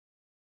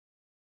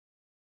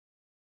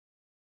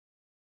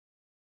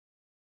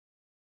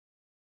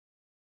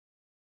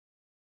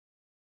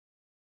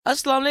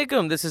 Assalamu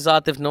alaikum, this is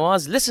Atif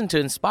Nawaz. Listen to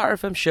Inspire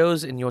FM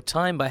shows in your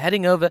time by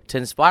heading over to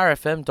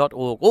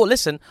inspirefm.org or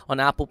listen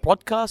on Apple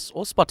Podcasts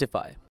or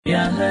Spotify.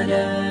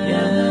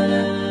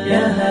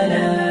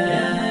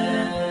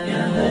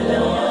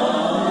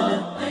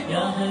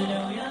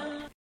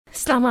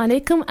 Assalamu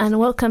alaikum and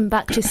welcome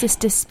back to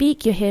Sisters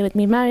Speak. You're here with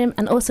me, Maryam,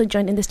 and also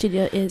joined in the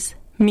studio is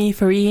me,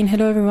 Farin.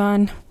 Hello,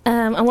 everyone.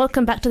 And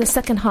welcome back to the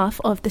second half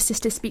of the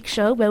Sisters Speak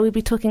show, where we'll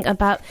be talking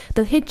about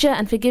Dhul Hijjah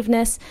and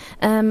forgiveness.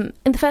 In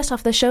the first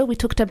half of the show, we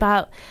talked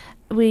about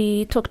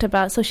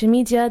social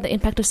media, the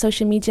impact of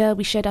social media.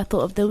 We shared our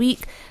thought of the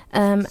week,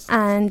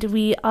 and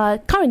we are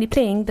currently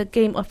playing the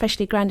game of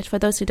Freshly Grounded. For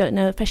those who don't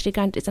know, Freshly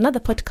Grounded is another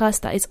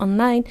podcast that is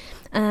online,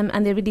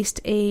 and they released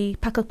a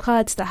pack of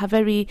cards that have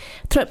very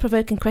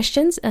thought-provoking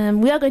questions.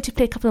 We are going to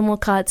play a couple of more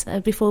cards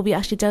before we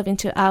actually delve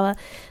into our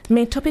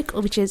main topic,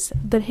 which is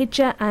Dhul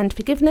Hijjah and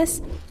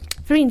forgiveness.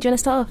 Fareen, do you want to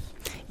start off?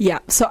 Yeah,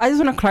 so I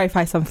just want to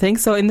clarify something.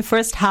 So in the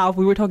first half,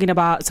 we were talking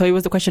about, so it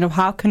was the question of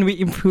how can we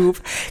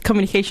improve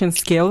communication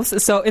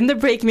skills. So in the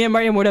break, me and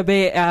Maryam were a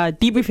bit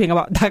debriefing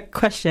about that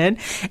question.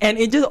 And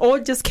it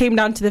just came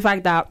down to the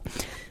fact that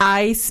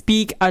I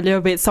speak a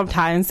little bit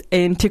sometimes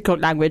in TikTok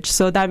language.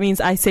 So that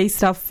means I say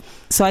stuff.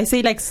 So I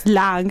say like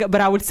slang,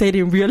 but I would say it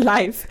in real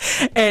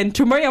life. And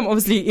to Maryam,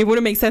 obviously, it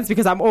wouldn't make sense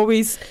because I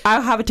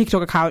have a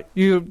TikTok account.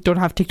 You don't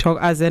have TikTok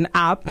as an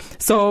app.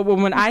 So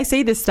when I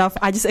say this stuff,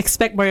 I just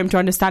expect Maryam to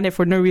understand it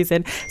for no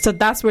reason. So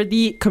that's where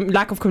the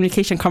lack of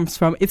communication comes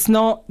from. It's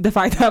not the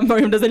fact that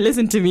Maryam doesn't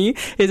listen to me.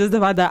 It's just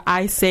the fact that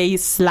I say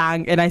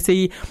slang and I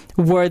say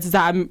words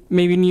that are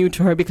maybe new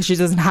to her because she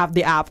doesn't have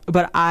the app,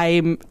 but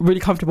I'm really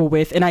comfortable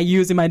with and I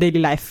use in my daily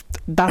life.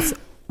 That's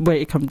where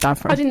it comes down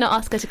from. I did not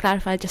ask her to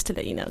clarify, just to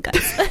let you know,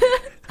 guys.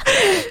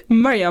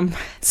 Maryam,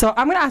 so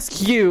I'm going to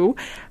ask you,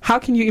 how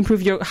can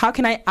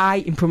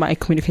I improve my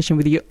communication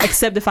with you,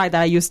 except the fact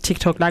that I use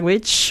TikTok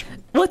language?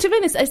 Well, to be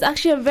honest, it's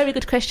actually a very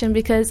good question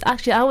because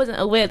actually I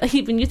wasn't aware that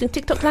you've been using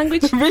TikTok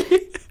language.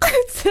 Really?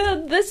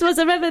 So this was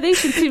a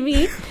revelation to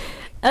me.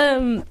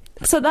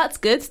 So that's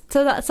good.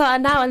 So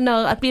now I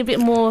know I'd be a bit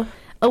more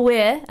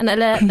aware and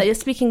alert that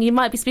you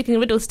might be speaking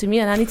riddles to me,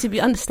 and I need to be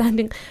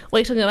understanding what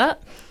you're talking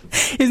about.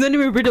 It's not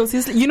even riddles.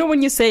 It's, you know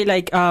when you say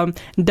like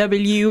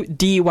WDYM,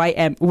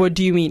 what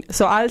do you mean?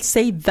 So I'll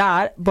say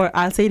that, but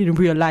I'll say it in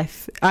real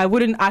life. I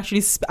wouldn't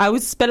actually, I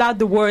would spell out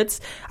the words.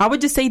 I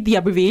would just say the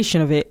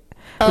abbreviation of it.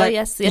 Oh, like,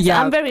 yes.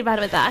 Yeah. I'm very bad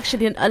with that.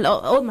 Actually,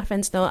 all my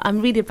friends know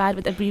I'm really bad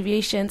with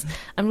abbreviations.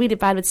 I'm really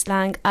bad with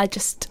slang. I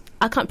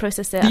can't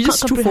process it. You're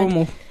just too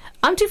formal.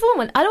 I'm too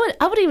formal. I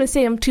wouldn't even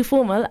say I'm too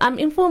formal. I'm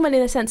informal in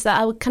the sense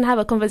that can have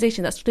a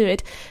conversation that's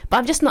fluid, but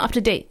I'm just not up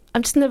to date.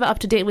 I'm just never up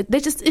to date with.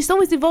 It's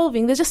always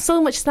evolving. There's just so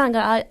much slang.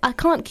 I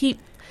can't keep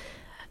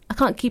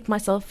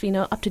myself,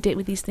 up to date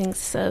with these things.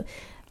 So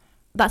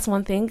that's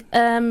one thing.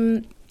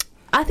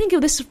 I think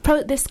this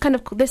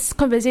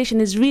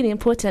conversation is really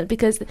important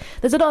because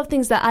there's a lot of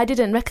things that I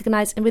didn't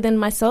recognize within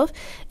myself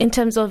in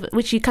terms of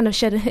which you kind of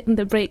shared in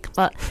the break.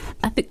 But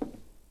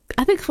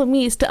I think for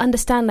me is to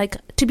understand, like,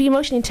 to be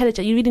emotionally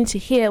intelligent, you really need to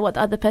hear what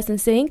the other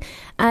person's saying.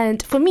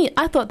 And for me,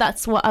 I thought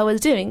that's what I was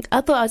doing.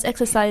 I thought I was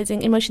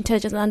exercising emotional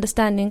intelligence and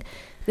understanding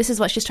this is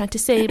what she's trying to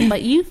say.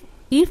 But you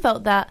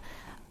felt that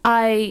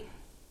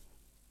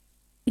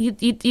you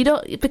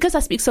don't, because I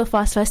speak so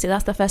fast. Firstly,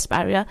 that's the first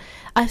barrier.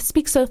 I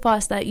speak so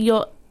fast that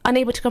you're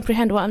unable to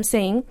comprehend what I'm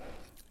saying,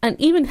 and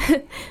even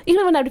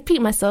when I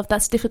repeat myself,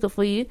 that's difficult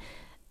for you.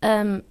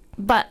 But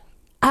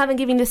I haven't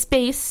given the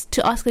space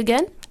to ask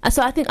again. And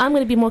so I think I'm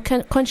going to be more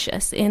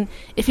conscious in,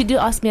 if you do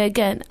ask me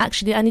again,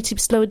 actually I need to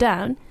slow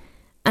down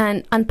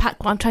and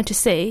unpack what I'm trying to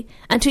say,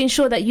 and to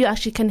ensure that you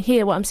actually can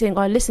hear what I'm saying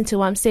or listen to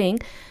what I'm saying.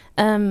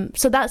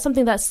 So that's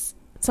something that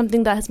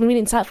has been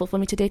really insightful for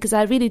me today, because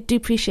I really do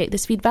appreciate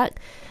this feedback.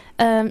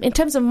 In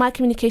terms of my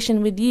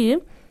communication with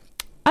you,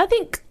 I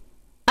think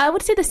I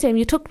would say the same.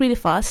 You talk really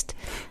fast,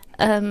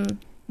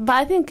 but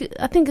I think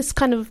it's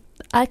kind of,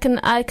 I can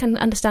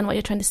understand what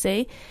you're trying to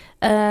say.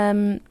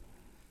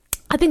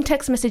 I think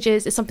text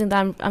messages is something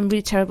that I'm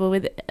really terrible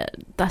with.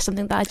 That's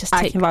something that I just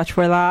take. I can vouch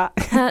for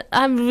that.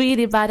 I'm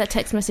really bad at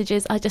text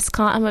messages. I just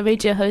can't. I'm a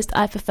radio host.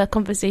 I prefer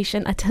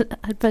conversation. I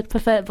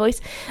prefer voice.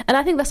 And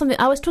I think that's something,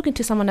 I was talking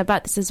to someone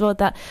about this as well,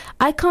 that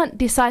I can't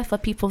decipher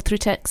people through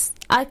text.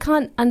 I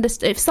can't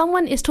understand. If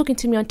someone is talking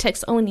to me on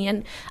text only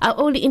and our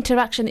only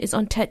interaction is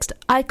on text,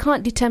 I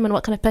can't determine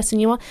what kind of person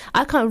you are.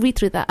 I can't read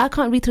through that. I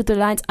can't read through the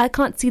lines. I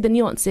can't see the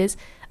nuances.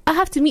 I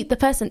have to meet the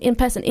person in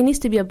person. It needs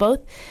to be a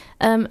both.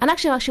 And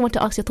actually, I want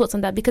to ask your thoughts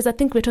on that, because I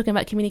think we're talking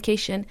about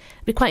communication.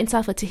 It'd be quite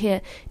insightful to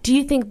hear. Do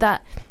you think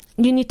that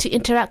you need to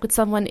interact with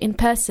someone in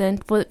person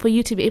for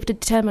you to be able to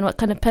determine what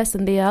kind of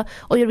person they are,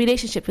 or your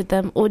relationship with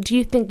them? Or do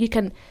you think you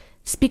can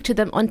speak to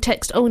them on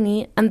text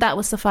only and that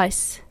will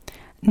suffice?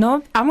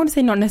 No, I'm going to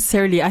say not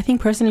necessarily. I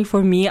think personally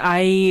for me,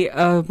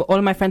 all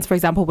of my friends, for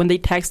example, when they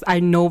text, I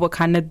know what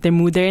kind of their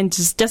mood they're in,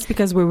 just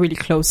because we're really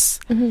close.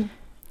 Mm-hmm.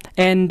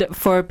 And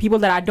for people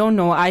that I don't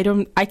know, I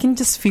can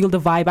just feel the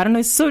vibe. I don't know,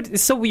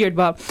 it's so weird.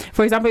 But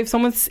for example, I'm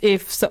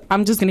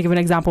just going to give an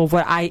example of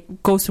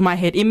what goes through my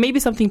head. It may be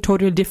something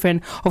totally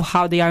different of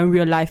how they are in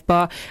real life,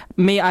 but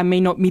I may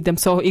not meet them.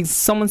 So if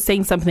someone's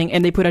saying something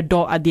and they put a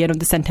dot at the end of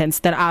the sentence,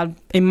 then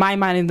in my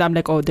mind, I'm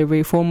like, oh, they're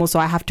very formal, so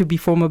I have to be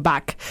formal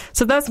back.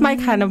 So that's my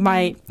kind of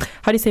my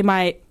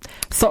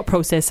thought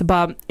process.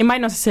 But it might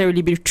not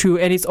necessarily be true,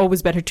 and it's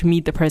always better to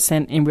meet the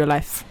person in real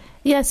life.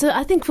 Yeah, so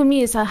I think for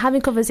me, it's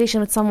having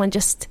conversation with someone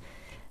just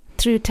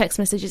through text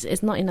messages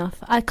is not enough.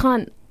 I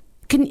can't.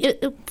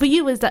 For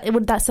you, would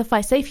that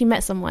suffice? Say if you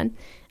met someone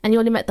and you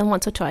only met them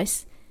once or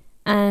twice,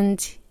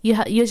 and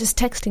you're just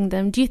texting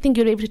them, do you think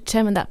you're able to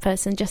determine that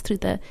person just through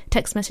the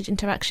text message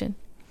interaction?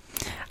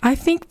 I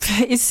think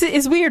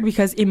it's weird,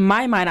 because in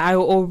my mind I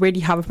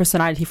already have a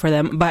personality for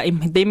them, but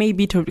they may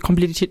be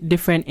completely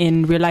different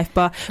in real life.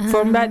 But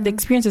from the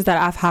experiences that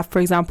I've had, for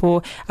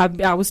example,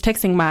 I was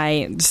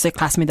texting just a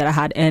classmate that I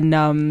had,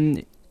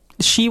 and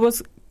she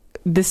was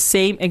the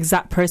same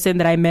exact person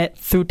that I met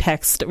through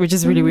text, which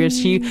is really weird.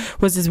 She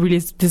was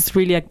this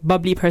really like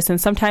bubbly person.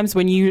 Sometimes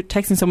when you're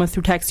texting someone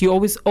through text, you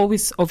always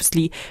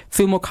obviously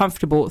feel more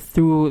comfortable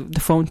through the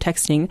phone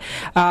texting,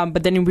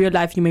 but then in real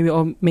life you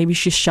maybe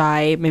she's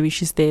shy, maybe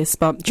she's this,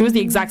 but she was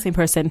the exact same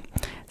person.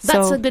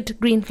 That's a good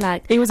green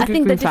flag. It was a good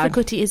green flag. I think the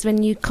difficulty is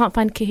when you can't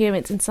find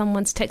coherence in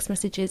someone's text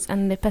messages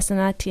and their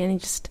personality, and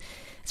it's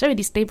very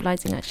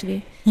destabilizing,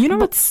 actually. You know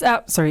what's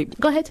sorry,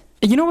 go ahead.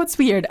 You know what's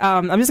weird?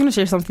 I'm just going to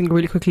share something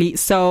really quickly.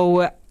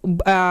 So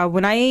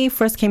when I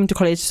first came into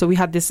college, so we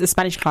had this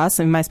Spanish class,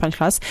 in my Spanish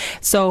class.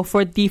 So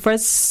for the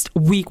first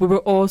week, we were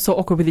all so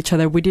awkward with each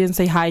other. We didn't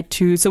say hi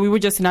so we were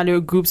just in our little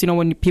groups,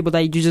 when people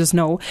that you just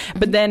know.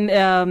 But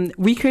then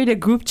we created a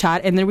group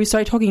chat, and then we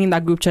started talking in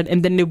that group chat.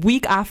 And then the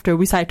week after,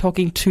 we started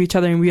talking to each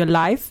other in real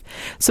life.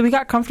 So we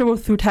got comfortable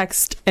through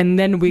text, and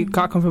then we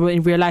got comfortable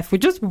in real life,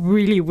 which is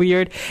really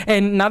weird.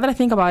 And now that I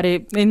think about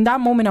it, in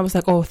that moment, I was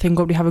like, oh, thank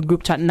God we have a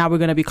group chat. Now we're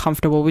going to be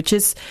comfortable, which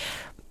is...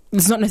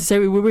 It's not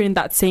necessarily we were in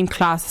that same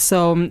class,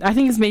 so I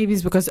think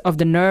it's because of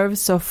the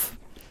nerves of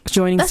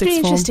joining That's sixth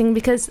really form. Interesting,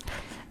 because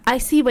I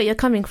see where you're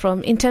coming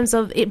from in terms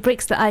of it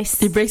breaks the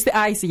ice. It breaks the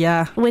ice,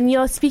 yeah. When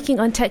you're speaking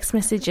on text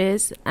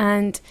messages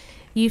and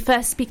you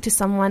first speak to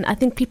someone, I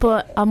think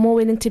people are more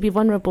willing to be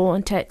vulnerable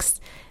on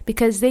text,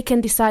 because they can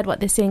decide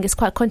what they're saying. It's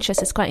quite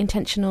conscious, it's quite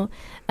intentional,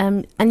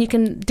 and you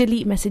can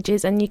delete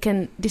messages and you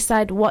can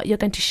decide what you're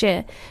going to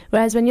share.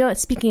 Whereas when you're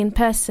speaking in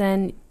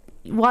person,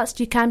 whilst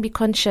you can be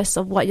conscious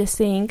of what you're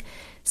saying,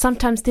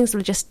 sometimes things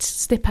will just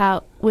slip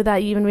out without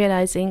you even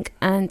realizing,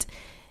 and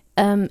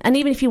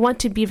even if you want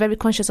to be very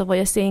conscious of what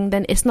you're saying,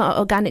 then it's not an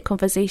organic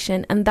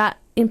conversation, and that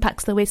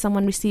impacts the way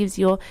someone receives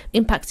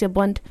impacts your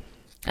bond.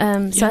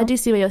 So I do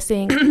see what you're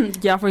saying.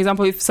 Yeah, for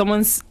example, if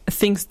someone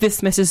thinks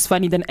this message is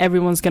funny, then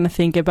everyone's gonna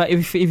think it. But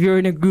if you're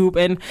in a group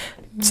and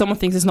someone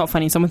thinks it's not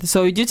funny,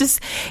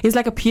 it's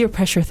like a peer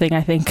pressure thing,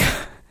 I think,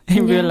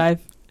 in real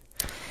life.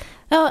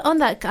 On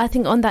that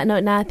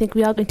note now, I think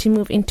we are going to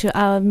move into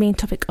our main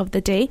topic of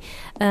the day.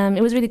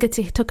 It was really good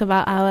to talk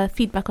about our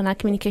feedback on our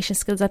communication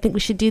skills. I think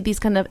we should do these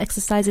kind of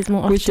exercises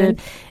more often. We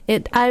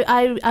should.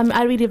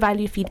 I really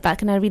value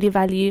feedback, and I really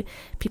value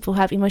people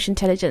who have emotional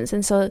intelligence.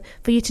 And so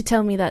for you to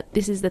tell me that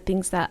this is the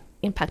things that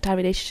impact our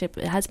relationship,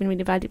 it has been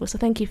really valuable. So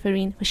thank you,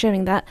 Farin, for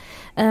sharing that.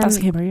 That's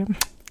okay, Maryam.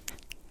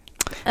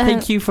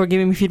 Thank you for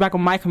giving me feedback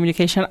on my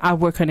communication. I'll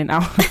work on it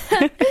now.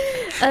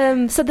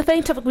 So the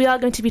main topic we are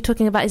going to be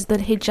talking about is Dhul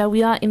Hijjah.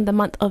 We are in the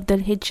month of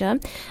Dhul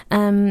Hijjah.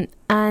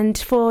 And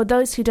for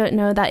those who don't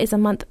know, that is a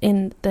month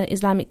in the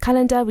Islamic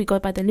calendar. We go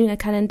by the lunar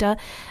calendar.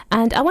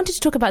 And I wanted to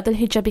talk about Dhul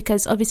Hijjah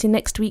because obviously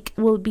next week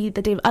will be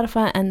the day of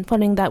Arafah, and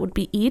following that would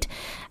be Eid.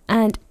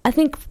 And I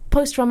think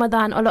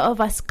post-Ramadan, a lot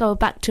of us go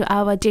back to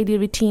our daily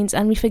routines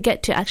and we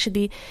forget to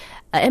actually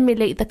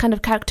emulate the kind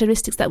of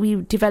characteristics that we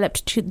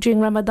developed during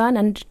Ramadan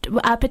and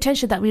our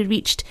potential that we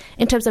reached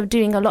in terms of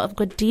doing a lot of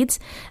good deeds.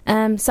 So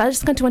I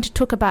just kind of want to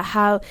talk about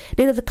how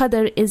Laylatul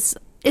Qadr is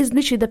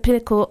literally the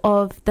pinnacle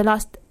of the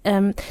last,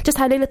 just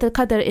how Laylatul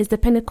Qadr is the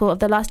pinnacle of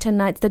the last 10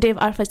 nights. The day of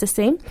Arafah is the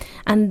same,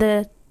 and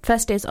the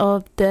first days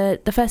of the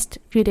first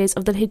few days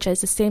of Dhul Hijjah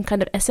is the same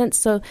kind of essence.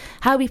 So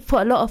how we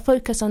put a lot of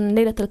focus on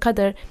Laylatul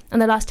Qadr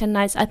and the last 10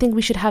 nights, I think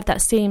we should have that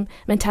same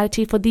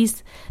mentality for the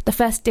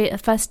first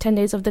 10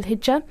 days of Dhul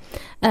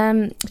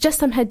Hijjah. Just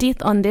some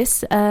hadith on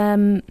this.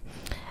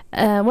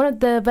 One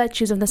of the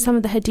virtues of some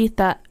of the hadith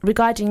that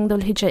regarding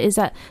Dhul Hijjah is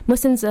that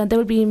Muslims, there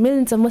will be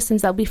millions of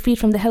Muslims that will be freed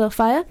from the hell of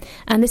fire,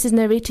 and this is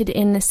narrated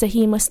in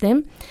Sahih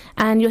Muslim.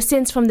 And your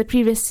sins from the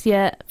previous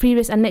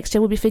and next year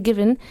will be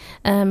forgiven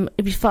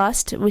if you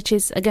fast, which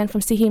is again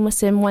from Sahih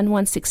Muslim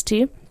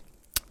 1162.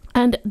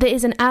 And there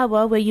is an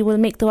hour where you will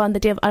make dua on the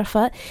day of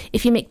Arafah.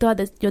 If you make dua,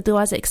 your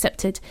duas are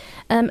accepted.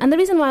 And the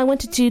reason why I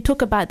wanted to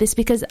talk about this,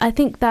 because I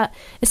think that,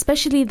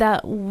 especially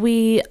that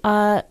we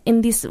are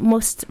in these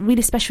most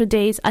really special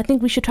days, I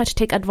think we should try to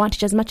take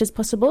advantage as much as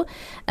possible.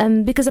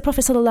 Because the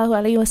Prophet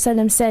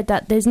ﷺ said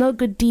that there's no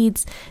good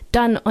deeds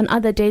done on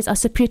other days are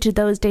superior to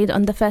those days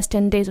on the first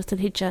 10 days of Dhul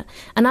Hijjah.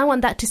 And I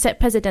want that to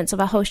set precedence of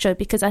our whole show,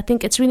 because I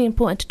think it's really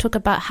important to talk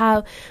about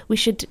how we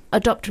should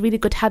adopt really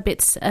good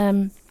habits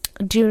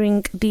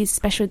during these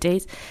special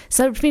days.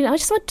 So, Farin, I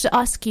just wanted to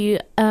ask you,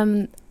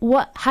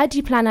 how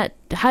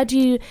do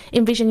you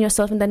envision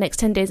yourself in the next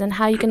 10 days, and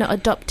how are you going to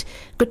adopt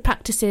good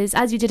practices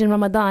as you did in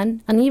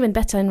Ramadan, and even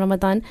better in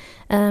Ramadan,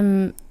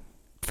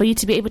 for you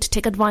to be able to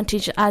take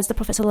advantage, as the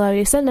Prophet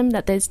ﷺ,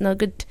 that there's no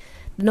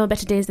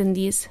better days than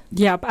these?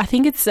 Yeah, I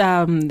think it's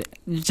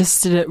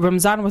just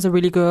Ramadan was a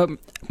really good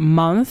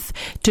month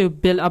to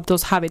build up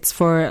those habits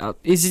for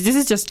this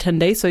is just 10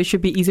 days, so it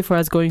should be easy for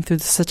us going through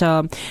such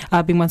a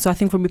big month. So I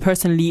think for me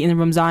personally, in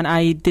Ramadan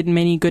I did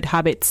many good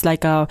habits,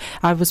 like I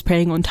was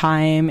praying on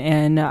time,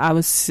 and I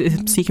was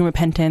seeking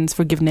repentance,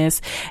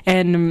 forgiveness,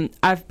 and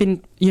I've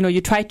been,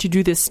 you try to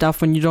do this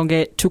stuff when you don't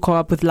get too caught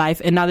up with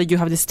life, and now that you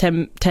have this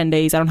 10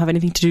 days, I don't have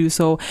anything to do,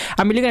 so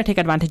I'm really going to take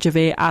advantage of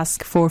it,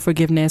 ask for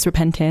forgiveness,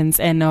 repentance,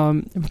 and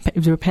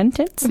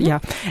repentance, yeah,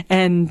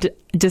 and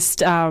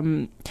just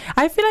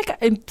I feel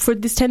like for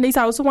these 10 days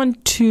I also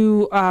want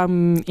to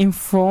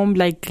inform,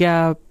 like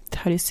how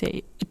do you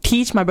say,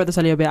 teach my brothers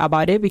a little bit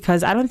about it,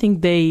 because I don't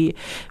think they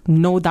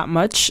know that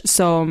much.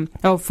 So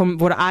from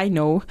what I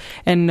know,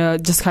 and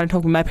just kind of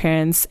talk with my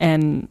parents,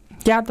 and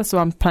yeah, that's what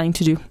I'm planning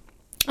to do.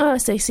 Oh,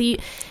 so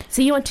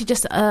you want to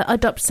just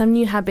adopt some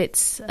new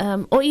habits,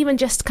 or even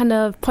just kind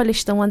of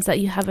polish the ones that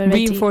you have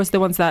already, reinforce the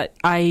ones that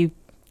I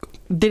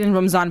did in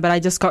Ramadan, but I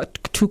just got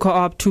too caught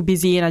up, too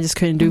busy, and I just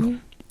couldn't do.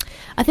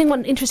 I think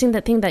one interesting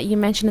thing that you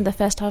mentioned in the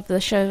first half of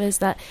the show is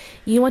that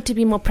you want to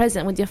be more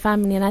present with your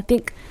family, and I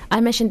think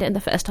I mentioned it in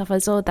the first half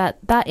as well,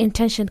 that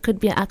intention could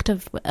be an act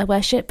of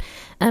worship.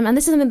 And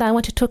this is something that I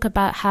want to talk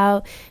about,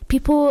 how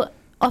people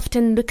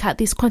often look at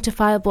these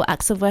quantifiable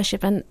acts of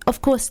worship, and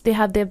of course they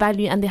have their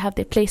value and they have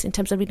their place in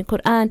terms of reading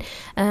Quran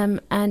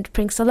and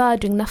praying salah,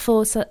 doing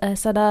nafil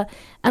salah,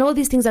 and all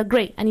these things are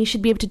great, and you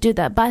should be able to do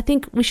that. But I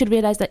think we should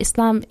realize that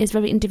Islam is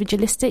very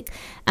individualistic,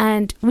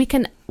 and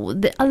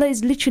Allah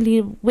is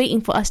literally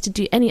waiting for us to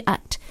do any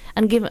act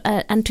and give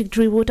and to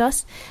reward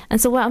us.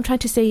 And so what I'm trying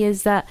to say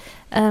is that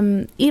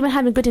even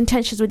having good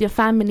intentions with your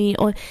family,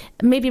 or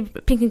maybe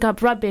picking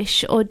up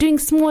rubbish, or doing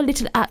small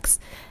little acts,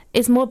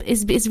 is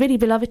really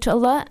beloved to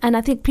Allah. And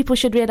I think people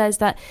should realize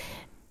that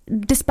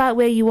despite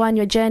where you are in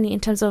your journey in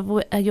terms of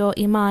your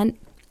iman,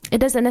 it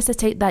doesn't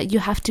necessitate that you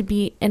have to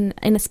be in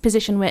a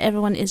position where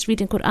everyone is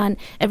reading Quran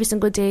every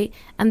single day,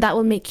 and that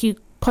will make you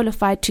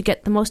qualified to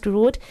get the most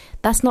reward.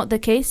 That's not the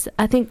case.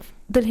 I think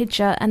Dhul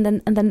Hijjah and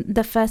then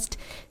the first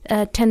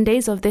 10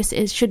 days of this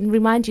should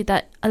remind you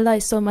that Allah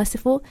is so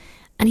merciful,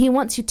 and He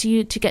wants you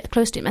to get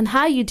close to Him. And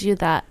how you do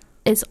that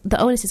is, the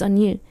onus is on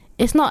you.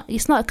 It's not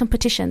a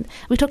competition.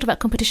 We talked about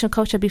competition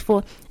culture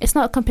before. It's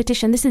not a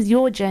competition. This is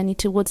your journey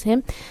towards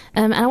Him.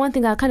 And one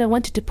thing I kind of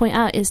wanted to point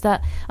out is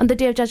that on the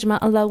Day of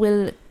Judgment, Allah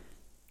will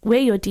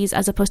weigh your deeds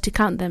as opposed to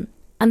count them.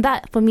 And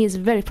that, for me, is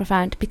very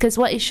profound, because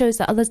what it shows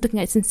that Allah is looking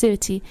at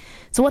sincerity.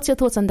 So what's your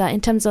thoughts on that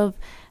in terms of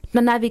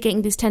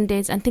navigating these 10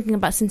 days and thinking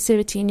about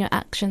sincerity in your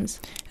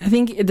actions? I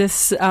think there's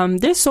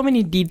so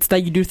many deeds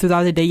that you do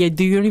throughout the day, you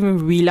don't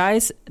even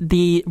realize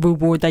the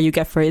reward that you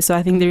get for it. So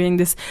I think during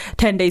this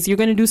 10 days, you're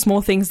going to do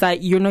small things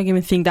that you're not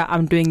even think that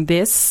I'm doing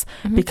this,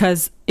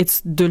 because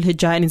it's Dhul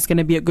Hijjah and it's going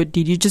to be a good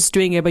deed. You're just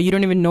doing it, but you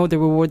don't even know the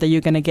reward that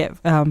you're going to get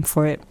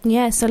for it.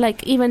 Yeah, so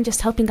like even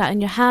just helping out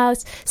in your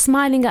house,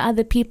 smiling at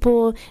other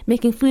people,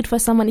 making food for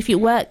someone. If you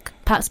work,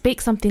 perhaps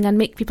bake something and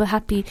make people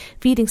happy,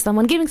 feeding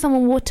someone, giving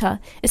someone water,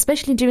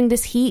 especially during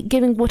this heat,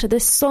 giving water.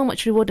 There's so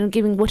much reward in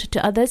giving water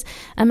to others.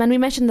 And we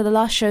mentioned in the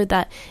last show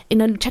that,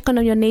 check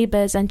on your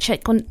neighbours and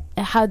check on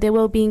how their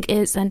well-being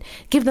is and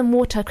give them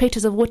water,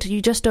 creators of water.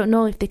 You just don't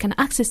know if they can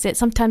access it.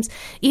 Sometimes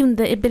even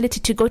the ability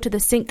to go to the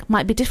sink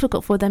might be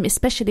difficult for them,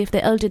 especially if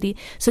they're elderly.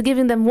 So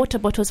giving them water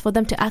bottles for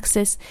them to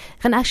access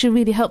can actually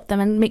really help them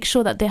and make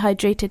sure that they're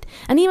hydrated.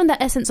 And even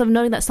that essence of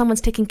knowing that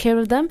someone's taking care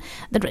of them,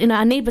 that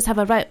our neighbours have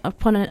a right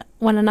upon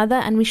one another,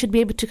 and we should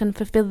be able to kind of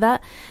fulfill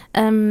that.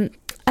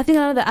 I think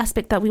another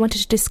aspect that we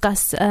wanted to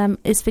discuss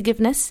is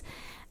forgiveness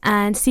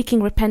and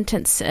seeking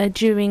repentance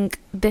during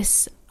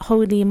this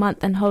holy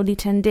month and holy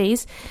 10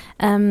 days.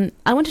 I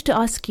wanted to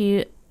ask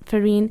you,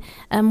 Farin,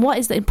 what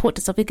is the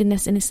importance of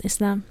forgiveness in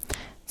Islam?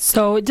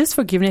 So just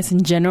forgiveness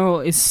in general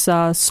is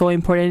so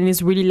important, and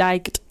it's really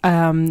like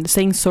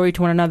saying sorry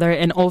to one another.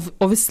 And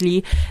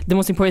obviously the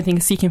most important thing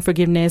is seeking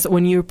forgiveness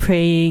when you're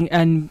praying,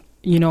 and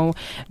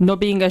not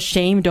being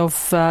ashamed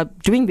of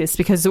doing this,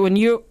 because when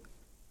you're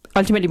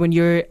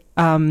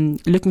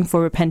looking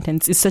for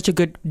repentance, it's such a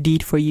good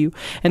deed for you.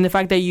 And the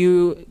fact that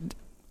you,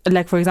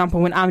 like for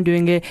example, when I'm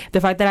doing it,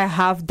 the fact that I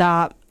have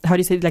that, how do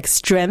you say, like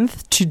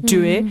strength to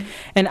do it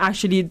and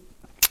actually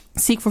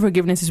seek for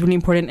forgiveness is really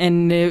important.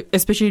 And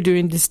especially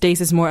during these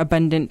days, is more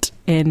abundant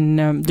in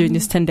during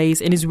these 10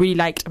 days, and is really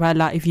liked by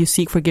Allah if you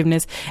seek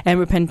forgiveness and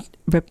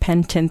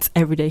repentance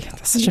every day.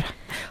 That's such a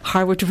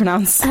hard word to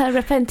pronounce.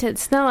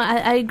 Repentance. No,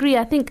 I agree.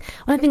 I think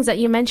one of the things that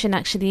you mentioned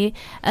actually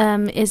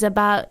is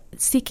about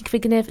seeking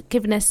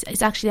forgiveness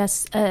is actually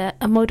as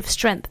a mode of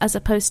strength as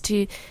opposed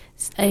to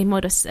a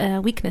mode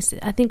of weakness.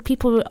 I think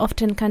people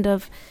often kind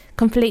of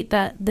conflate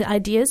the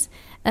ideas,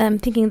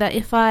 thinking that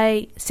if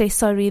I say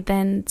sorry,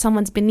 then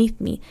someone's beneath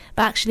me.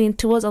 But actually,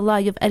 towards Allah,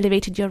 you've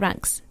elevated your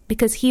ranks,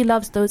 because He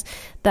loves those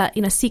that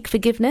seek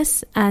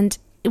forgiveness. And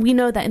we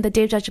know that in the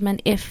Day of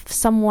Judgment, if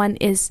someone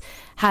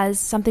has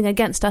something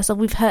against us or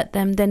we've hurt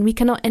them, then we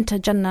cannot enter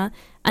Jannah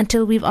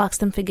until we've asked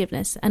them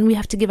forgiveness, and we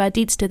have to give our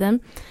deeds to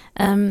them.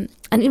 And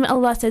even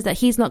Allah says that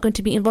He's not going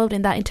to be involved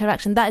in that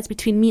interaction. That is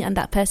between me and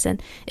that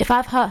person. If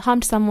I've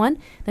harmed someone,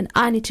 then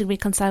I need to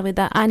reconcile with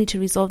that. I need to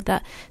resolve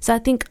that. So I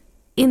think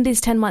in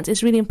these 10 months,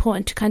 it's really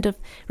important to kind of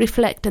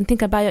reflect and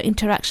think about your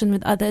interaction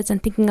with others,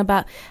 and thinking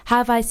about,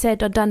 have I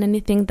said or done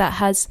anything that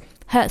has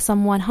hurt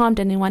someone, harmed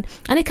anyone?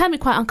 And it can be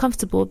quite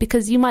uncomfortable,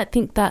 because you might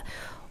think that,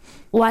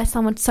 why is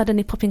someone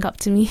suddenly popping up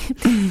to me?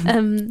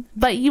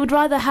 But you would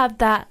rather have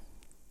that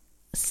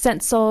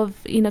sense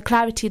of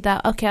clarity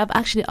that, okay, I've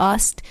actually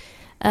asked,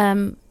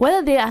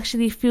 whether they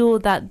actually feel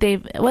that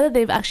whether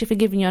they've actually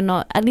forgiven you or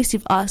not, at least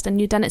you've asked and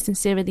you've done it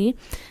sincerely.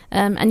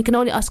 And you can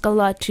only ask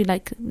Allah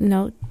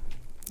to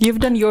you've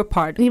done your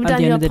part. You've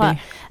done your part.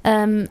 Day.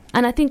 And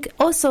I think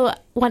also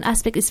one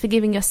aspect is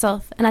forgiving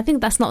yourself. And I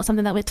think that's not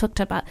something that we're talked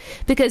about,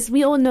 because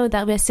we all know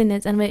that we're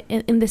sinners, and we're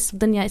in this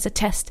dunya is a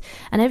test,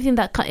 and everything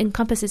that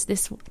encompasses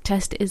this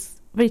test is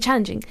very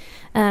challenging.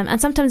 And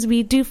sometimes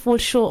we do fall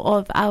short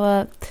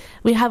of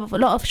we have a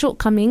lot of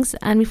shortcomings,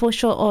 and we fall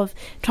short of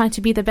trying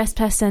to be the best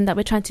person that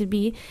we're trying to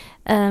be.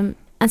 And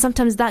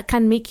sometimes that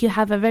can make you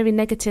have a very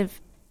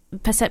negative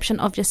perception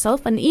of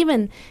yourself, and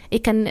even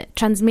it can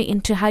transmit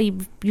into how you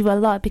view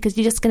Allah, because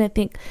you're just going to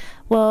think,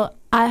 well,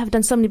 I have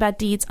done so many bad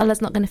deeds,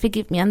 Allah's not going to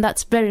forgive me, and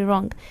that's very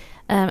wrong.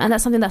 And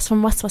that's something that's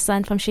from waswasa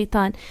and from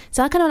shaitan.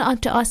 So I kind of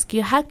want to ask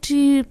you, how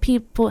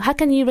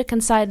can you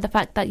reconcile the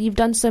fact that you've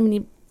done so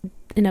many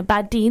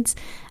bad deeds,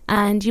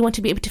 and you want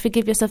to be able to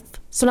forgive yourself?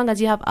 So long as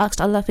you have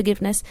asked Allah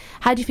forgiveness,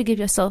 how do you forgive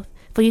yourself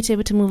for you to be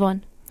able to move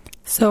on?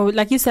 So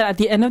like you said, at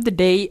the end of the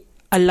day,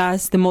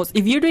 Allah's the most.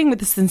 If you're doing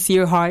with a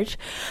sincere heart,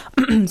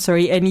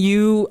 sorry, and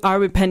you are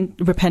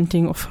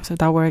repenting of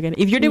that word again.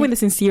 If you're doing with a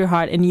sincere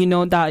heart, and you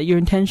know that your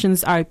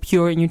intentions are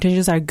pure and your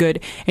intentions are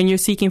good, and you're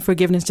seeking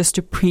forgiveness just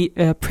to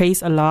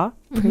praise Allah,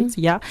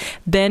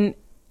 then.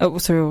 Oh,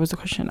 sorry, what was the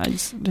question?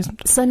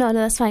 So no,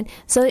 that's fine.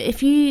 So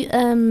if you,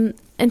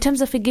 in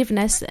terms of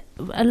forgiveness,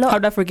 how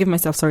do I forgive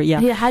myself? Sorry, yeah.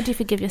 Yeah, how do you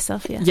forgive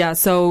yourself? Yeah. Yeah,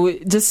 so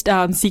just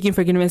seeking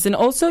forgiveness, and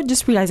also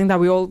just realizing that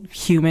we're all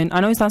human.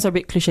 I know it sounds a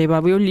bit cliche,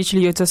 but we're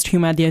literally just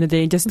human at the end of the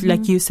day. Just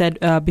like you said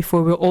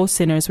before, we're all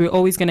sinners. We're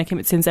always going to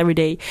commit sins every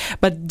day.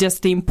 But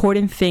just the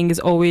important thing is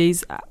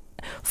always...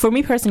 For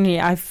me personally,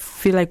 I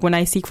feel like when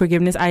I seek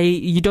forgiveness,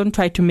 you don't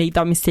try to make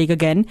that mistake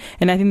again.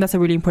 And I think that's a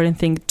really important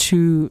thing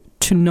to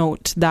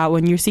note, that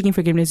when you're seeking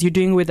forgiveness, you're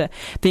doing with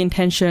the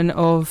intention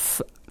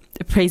of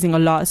praising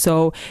Allah.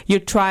 So you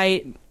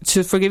try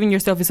to forgiving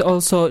yourself is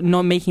also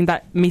not making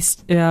that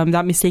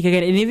mistake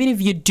again. And even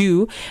if you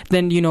do,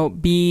 then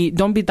don't be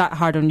that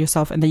hard on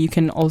yourself, and then you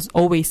can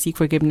always seek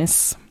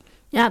forgiveness.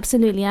 Yeah,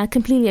 absolutely. I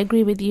completely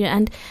agree with you.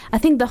 And I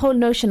think the whole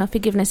notion of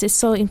forgiveness is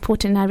so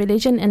important in our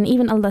religion. And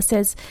even Allah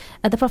says,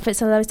 the Prophet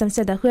ﷺ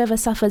said that whoever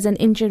suffers an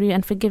injury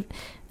and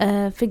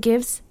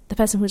forgives, the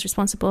person who is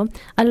responsible,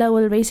 Allah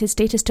will raise his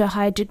status to a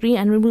higher degree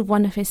and remove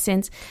one of his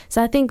sins.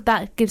 So I think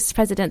that gives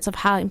precedence of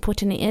how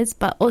important it is,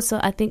 but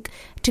also I think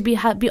to be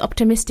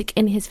optimistic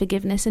in his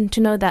forgiveness, and to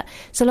know that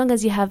so long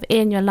as you have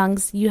air in your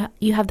lungs,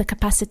 you have the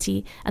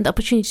capacity and the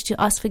opportunity to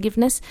ask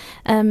forgiveness.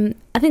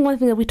 I think one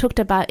thing that we talked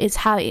about is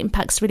how it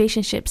impacts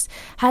relationships.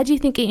 How do you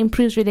think it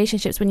improves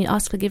relationships when you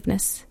ask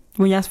forgiveness?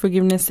 When you ask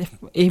forgiveness, it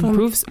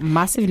improves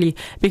massively,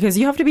 because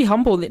you have to be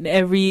humble in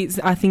every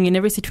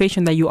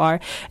situation that you are,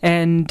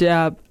 and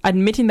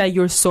admitting that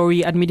you're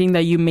sorry, admitting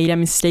that you made a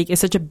mistake is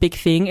such a big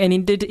thing,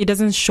 and it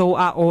doesn't show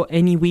at all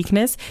any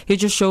weakness. It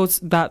just shows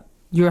that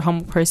you're a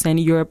humble person,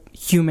 you're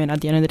human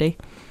at the end of the day.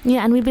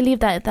 Yeah, and we believe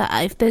that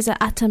if there's an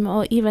atom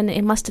or even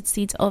a mustard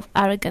seed of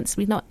arrogance,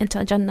 we not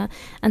enter Jannah.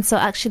 And so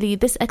actually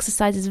this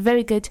exercise is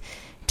very good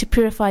to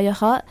purify your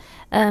heart.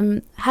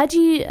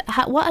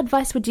 What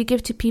advice would you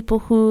give to people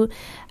who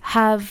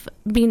have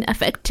been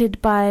affected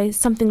by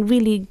something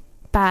really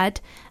bad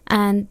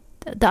and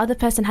the other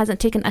person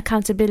hasn't taken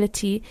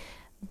accountability,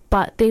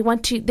 but they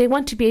want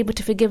to be able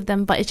to forgive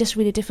them, but it's just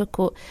really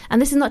difficult?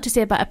 And this is not to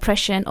say about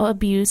oppression or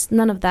abuse,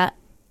 none of that.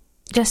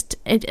 Just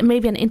it may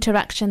be an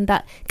interaction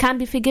that can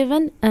be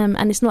forgiven,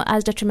 and it's not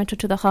as detrimental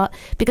to the heart,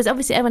 because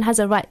obviously everyone has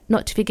a right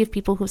not to forgive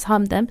people who's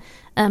harmed them,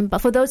 but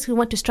for those who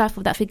want to strive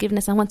for that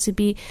forgiveness and want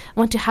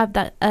to have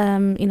that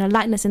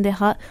lightness in their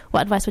heart,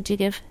 what advice would you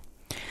give?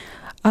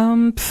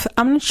 I'm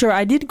not sure.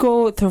 I did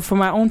go through, from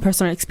my own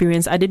personal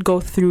experience, I did go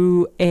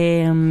through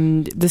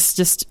this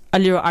just a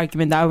little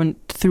argument that I went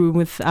through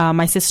with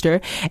my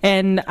sister,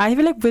 and I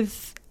feel like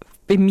with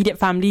immediate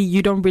family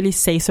you don't really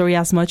say sorry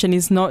as much, and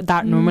it's not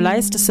that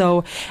normalized.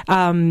 So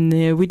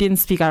we didn't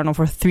speak, I don't know,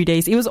 for 3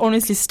 days. It was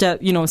honestly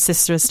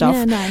sister stuff.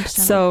 Yeah, no, I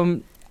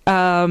understand.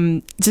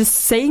 So just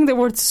saying the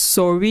word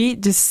sorry,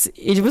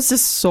 it was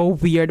just so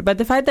weird. But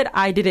the fact that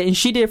I did it and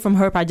she did it from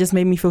her part just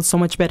made me feel so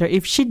much better.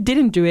 If she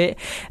didn't do it,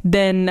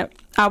 then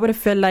I would have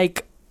felt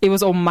like it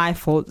was all my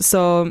fault.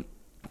 So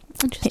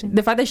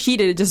the fact that she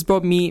did it just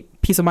brought me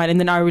peace of mind, and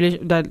then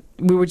that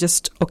we were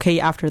just okay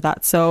after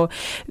that. So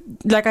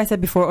like I said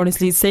before,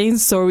 honestly, saying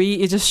sorry,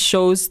 it just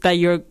shows that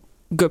you're a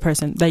good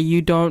person, that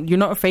you're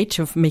not afraid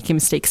of making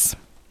mistakes.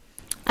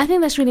 I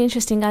think that's really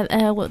interesting,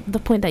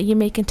 the point that you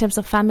make in terms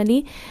of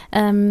family.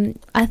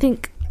 I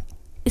think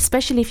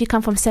especially if you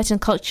come from certain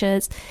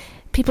cultures,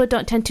 people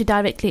don't tend to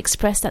directly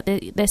express that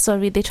they're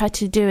sorry. They try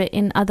to do it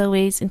in other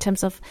ways, in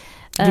terms of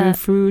giving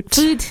food.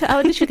 I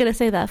was literally going to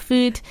say that,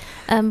 food.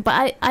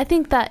 But I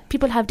think that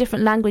people have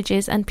different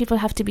languages, and people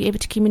have to be able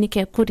to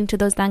communicate according to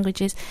those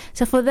languages.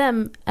 So for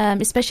them,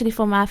 especially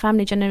for my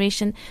family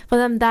generation, for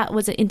them that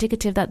was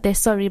indicative that they're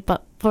sorry.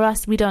 But for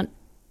us, we don't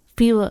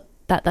feel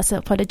that's an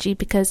apology,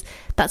 because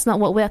that's not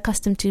what we're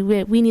accustomed to.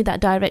 We need that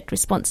direct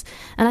response.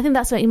 And I think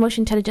that's where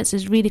emotional intelligence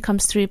really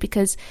comes through,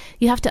 because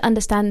you have to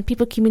understand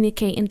people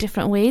communicate in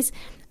different ways,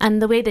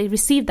 and the way they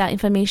receive that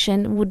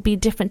information would be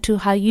different to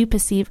how you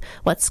perceive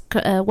what's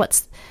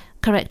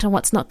correct and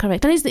what's not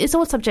correct. And it's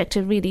all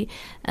subjective, really.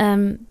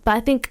 But I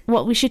think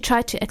what we should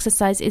try to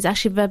exercise is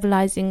actually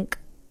verbalizing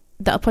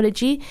the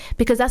apology,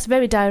 because that's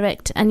very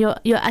direct, and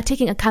you're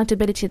taking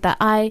accountability that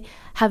I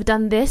have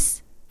done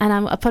this, and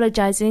I'm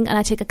apologizing, and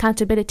I take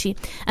accountability.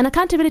 And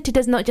accountability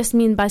does not just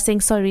mean by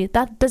saying sorry.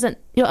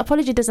 Your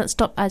apology doesn't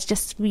stop as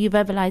just you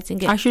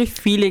verbalizing it. Actually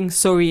feeling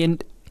sorry,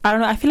 and I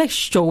don't know, I feel like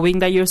showing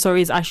that you're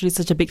sorry is actually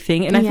such a big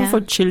thing. And I think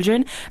for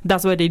children,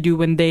 that's what they do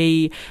when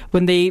they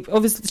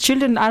obviously,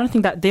 children, I don't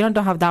think that they don't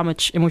have that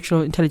much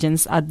emotional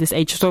intelligence at this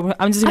age. So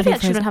I'm just going to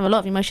think children have a lot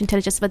of emotional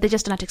intelligence, but they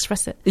just don't have to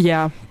express it.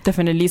 Yeah,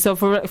 definitely. So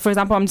for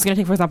example, I'm just going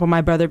to take for example my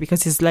brother,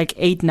 because he's like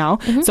 8 now.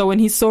 Mm-hmm. So when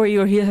he's sorry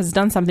or he has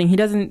done something, he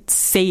doesn't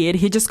say it.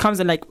 He just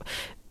comes and like,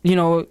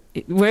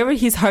 wherever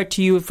he's hurt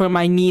to you, from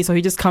my knee, so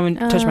he just come and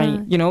touch my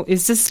knee.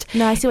 It's just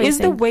it's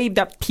the way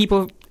that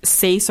people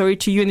say sorry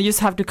to you, and you just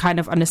have to kind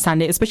of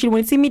understand it, especially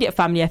when it's immediate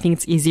family. I think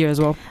it's easier as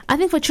well. I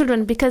think for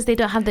children, because they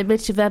don't have the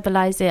ability to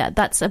verbalize it,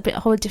 that's a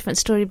whole different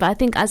story. But I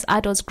think as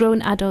adults,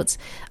 grown adults,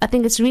 I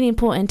think it's really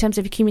important in terms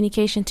of your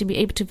communication to be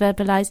able to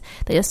verbalize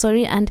that you're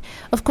sorry. And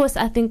of course,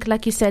 I think,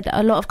 like you said,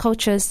 a lot of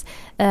cultures,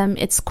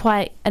 it's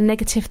quite a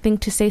negative thing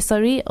to say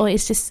sorry, or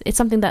it's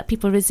something that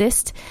people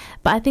resist.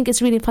 But I think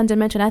it's really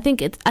fundamental. And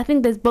I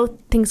think there's both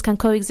things can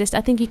coexist. I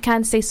think you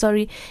can say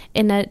sorry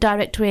in a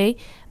direct way,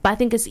 but I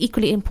think it's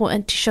equally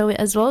important to show it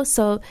as well.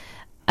 So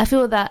I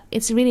feel that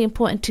it's really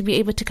important to be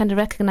able to kind of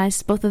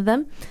recognize both of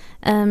them.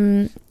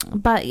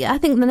 But yeah, I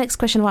think the next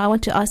question, what I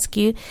want to ask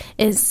you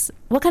is,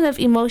 what kind of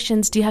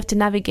emotions do you have to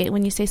navigate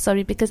when you say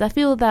sorry? Because I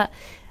feel that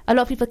a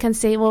lot of people can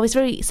say, well,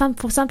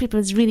 for some people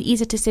it's really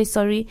easy to say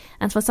sorry,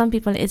 and for some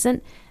people it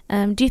isn't.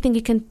 Do you think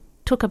you can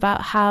talk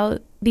about how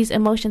these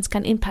emotions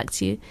can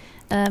impact you,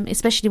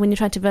 especially when you're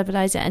trying to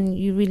verbalize it and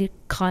you really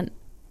can't?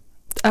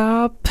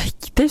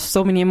 There's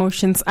so many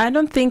emotions. I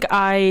don't think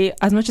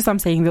as much as I'm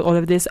saying all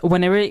of this,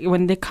 when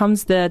there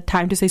comes the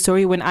time to say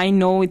sorry, when I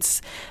know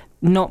it's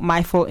not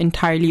my fault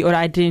entirely, or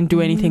I didn't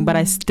do anything, but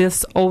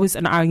there's always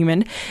an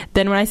argument,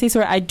 then when I say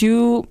sorry, I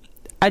do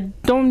I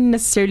don't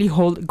necessarily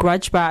hold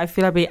grudge, but I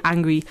feel a bit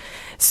angry.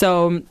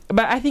 So,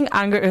 but I think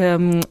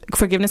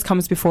forgiveness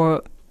comes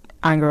before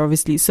anger,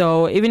 obviously.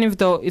 So even if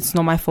though it's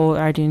not my fault,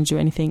 I didn't do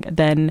anything,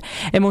 then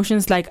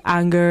emotions like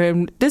anger,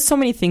 and there's so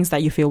many things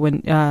that you feel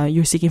when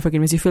you're seeking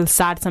forgiveness. You feel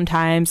sad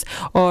sometimes,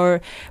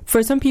 or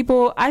for some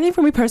people, I think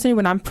for me personally,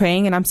 when I'm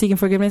praying and I'm seeking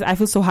forgiveness, I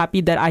feel so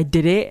happy that I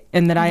did it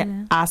and that I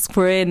asked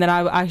for it, and that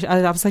I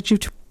was actually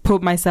to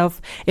put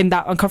myself in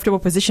that uncomfortable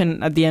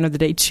position at the end of the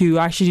day to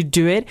actually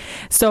do it.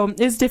 So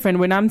it's different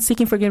when I'm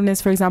seeking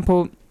forgiveness. For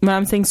example, when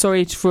I'm saying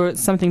sorry for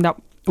something that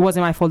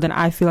wasn't my fault, then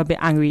I feel a bit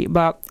angry,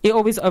 but it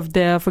always, of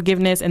the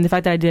forgiveness and the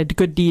fact that I did a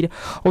good deed,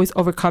 always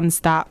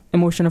overcomes that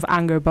emotion of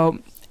anger. But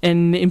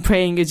in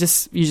praying, you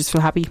just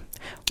feel happy.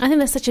 I think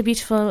that's such a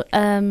beautiful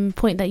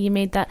point that you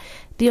made, that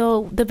the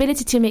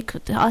ability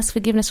to ask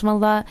forgiveness from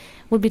Allah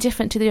will be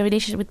different to your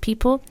relationship with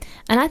people.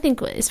 And I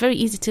think it's very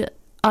easy to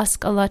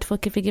ask Allah for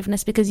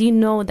forgiveness because you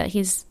know that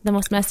He's the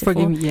most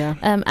merciful.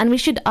 And we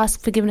should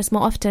ask forgiveness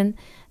more often.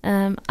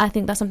 I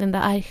think that's something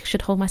that I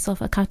should hold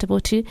myself accountable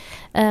to.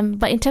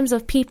 But in terms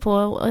of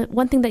people,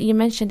 one thing that you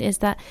mentioned is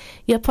that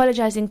you're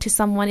apologizing to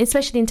someone,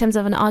 especially in terms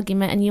of an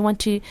argument, and you want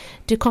to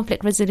do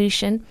conflict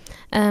resolution,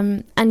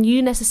 and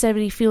you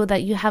necessarily feel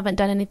that you haven't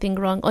done anything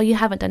wrong, or you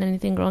haven't done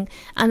anything wrong,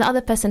 and the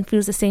other person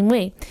feels the same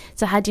way.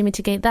 So how do you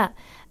mitigate that?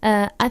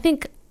 I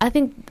think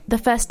the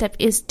first step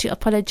is to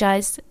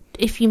apologize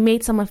if you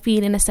made someone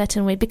feel in a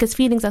certain way, because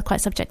feelings are quite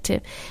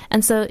subjective.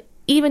 And so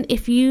even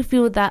if you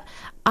feel that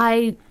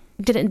I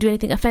didn't do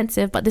anything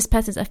offensive, but this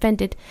person's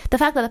offended, the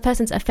fact that the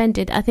person's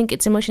offended, I think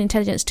it's emotional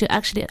intelligence to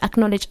actually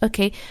acknowledge,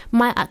 okay,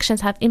 my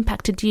actions have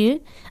impacted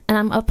you,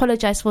 and I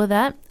apologize for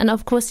that. And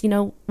of course,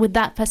 with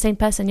that same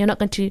person, you're not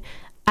going to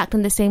act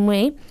in the same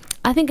way.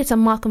 I think it's a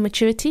mark of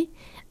maturity.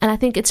 And I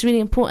think it's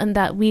really important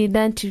that we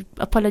learn to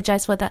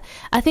apologize for that.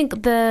 I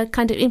think the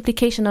kind of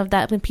implication of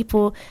that, when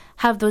people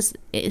have those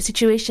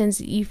situations,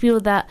 you feel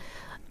that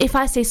if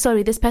I say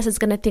sorry, this person's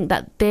going to think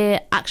that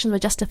their actions were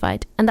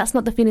justified. And that's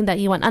not the feeling that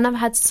you want. And I've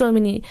had so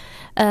many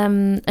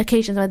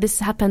occasions where this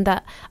happened,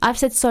 that I've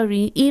said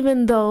sorry,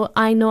 even though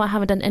I know I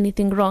haven't done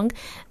anything wrong.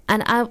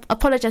 And I've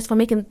apologized for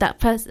making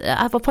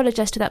I've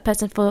apologized to that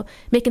person for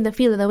making them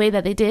feel the way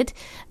that they did.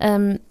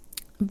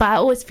 But I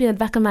always feel in the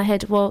back of my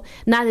head, well,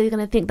 now they're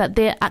going to think that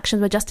their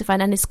actions were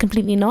justified, and it's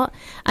completely not.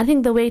 I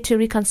think the way to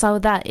reconcile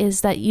that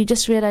is that you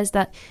just realize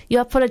that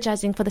you're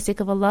apologizing for the sake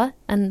of Allah,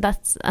 and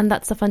that's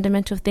the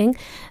fundamental thing,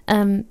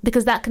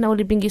 because that can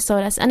only bring you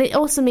solace. And it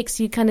also makes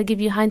you kind of give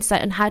you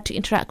hindsight on how to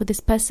interact with this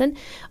person.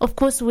 Of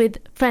course, with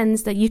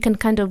friends, that you can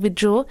kind of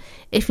withdraw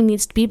if it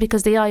needs to be,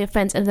 because they are your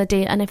friends at the end of the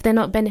day, and if they're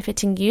not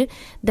benefiting you,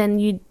 then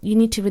you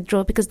need to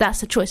withdraw, because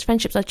that's a choice.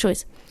 Friendships are a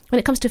choice. When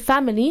it comes to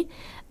family,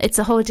 it's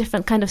a whole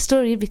different kind of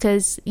story,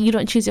 because you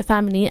don't choose your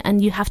family,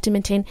 and you have to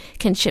maintain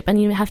kinship,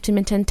 and you have to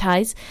maintain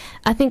ties.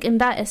 I think in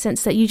that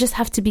essence, that you just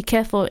have to be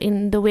careful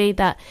in the way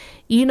that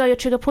you know your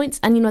trigger points,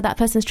 and you know that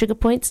person's trigger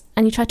points,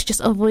 and you try to just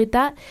avoid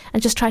that,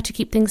 and just try to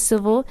keep things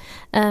civil,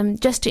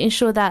 just to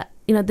ensure that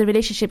the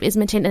relationship is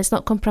maintained and it's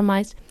not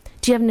compromised.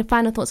 Do you have any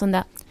final thoughts on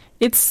that?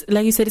 It's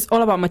like you said, it's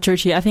all about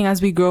maturity. I think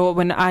as we grow,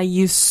 when I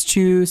used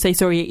to say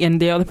sorry and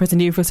the other person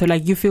didn't feel so,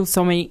 like, you feel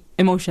so many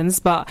emotions,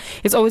 but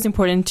it's always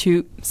important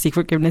to seek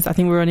forgiveness. I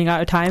think we're running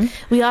out of time.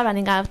 We are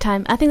running out of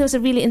time. I think it was a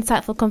really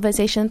insightful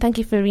conversation. Thank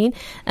you, Farin.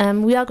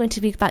 We are going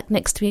to be back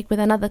next week with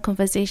another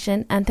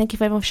conversation, and thank you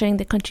for everyone for sharing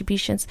their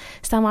contributions.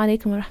 Assalamu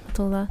alaikum wa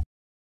rahmatullah.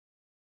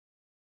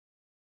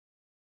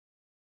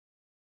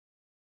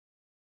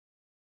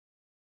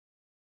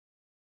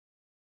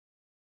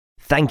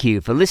 Thank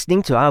you for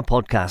listening to our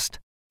podcast.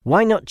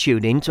 Why not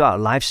tune in to our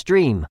live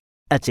stream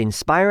at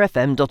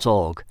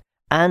inspirefm.org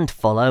and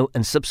follow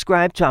and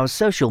subscribe to our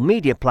social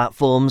media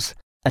platforms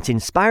at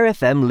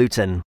InspireFM Luton.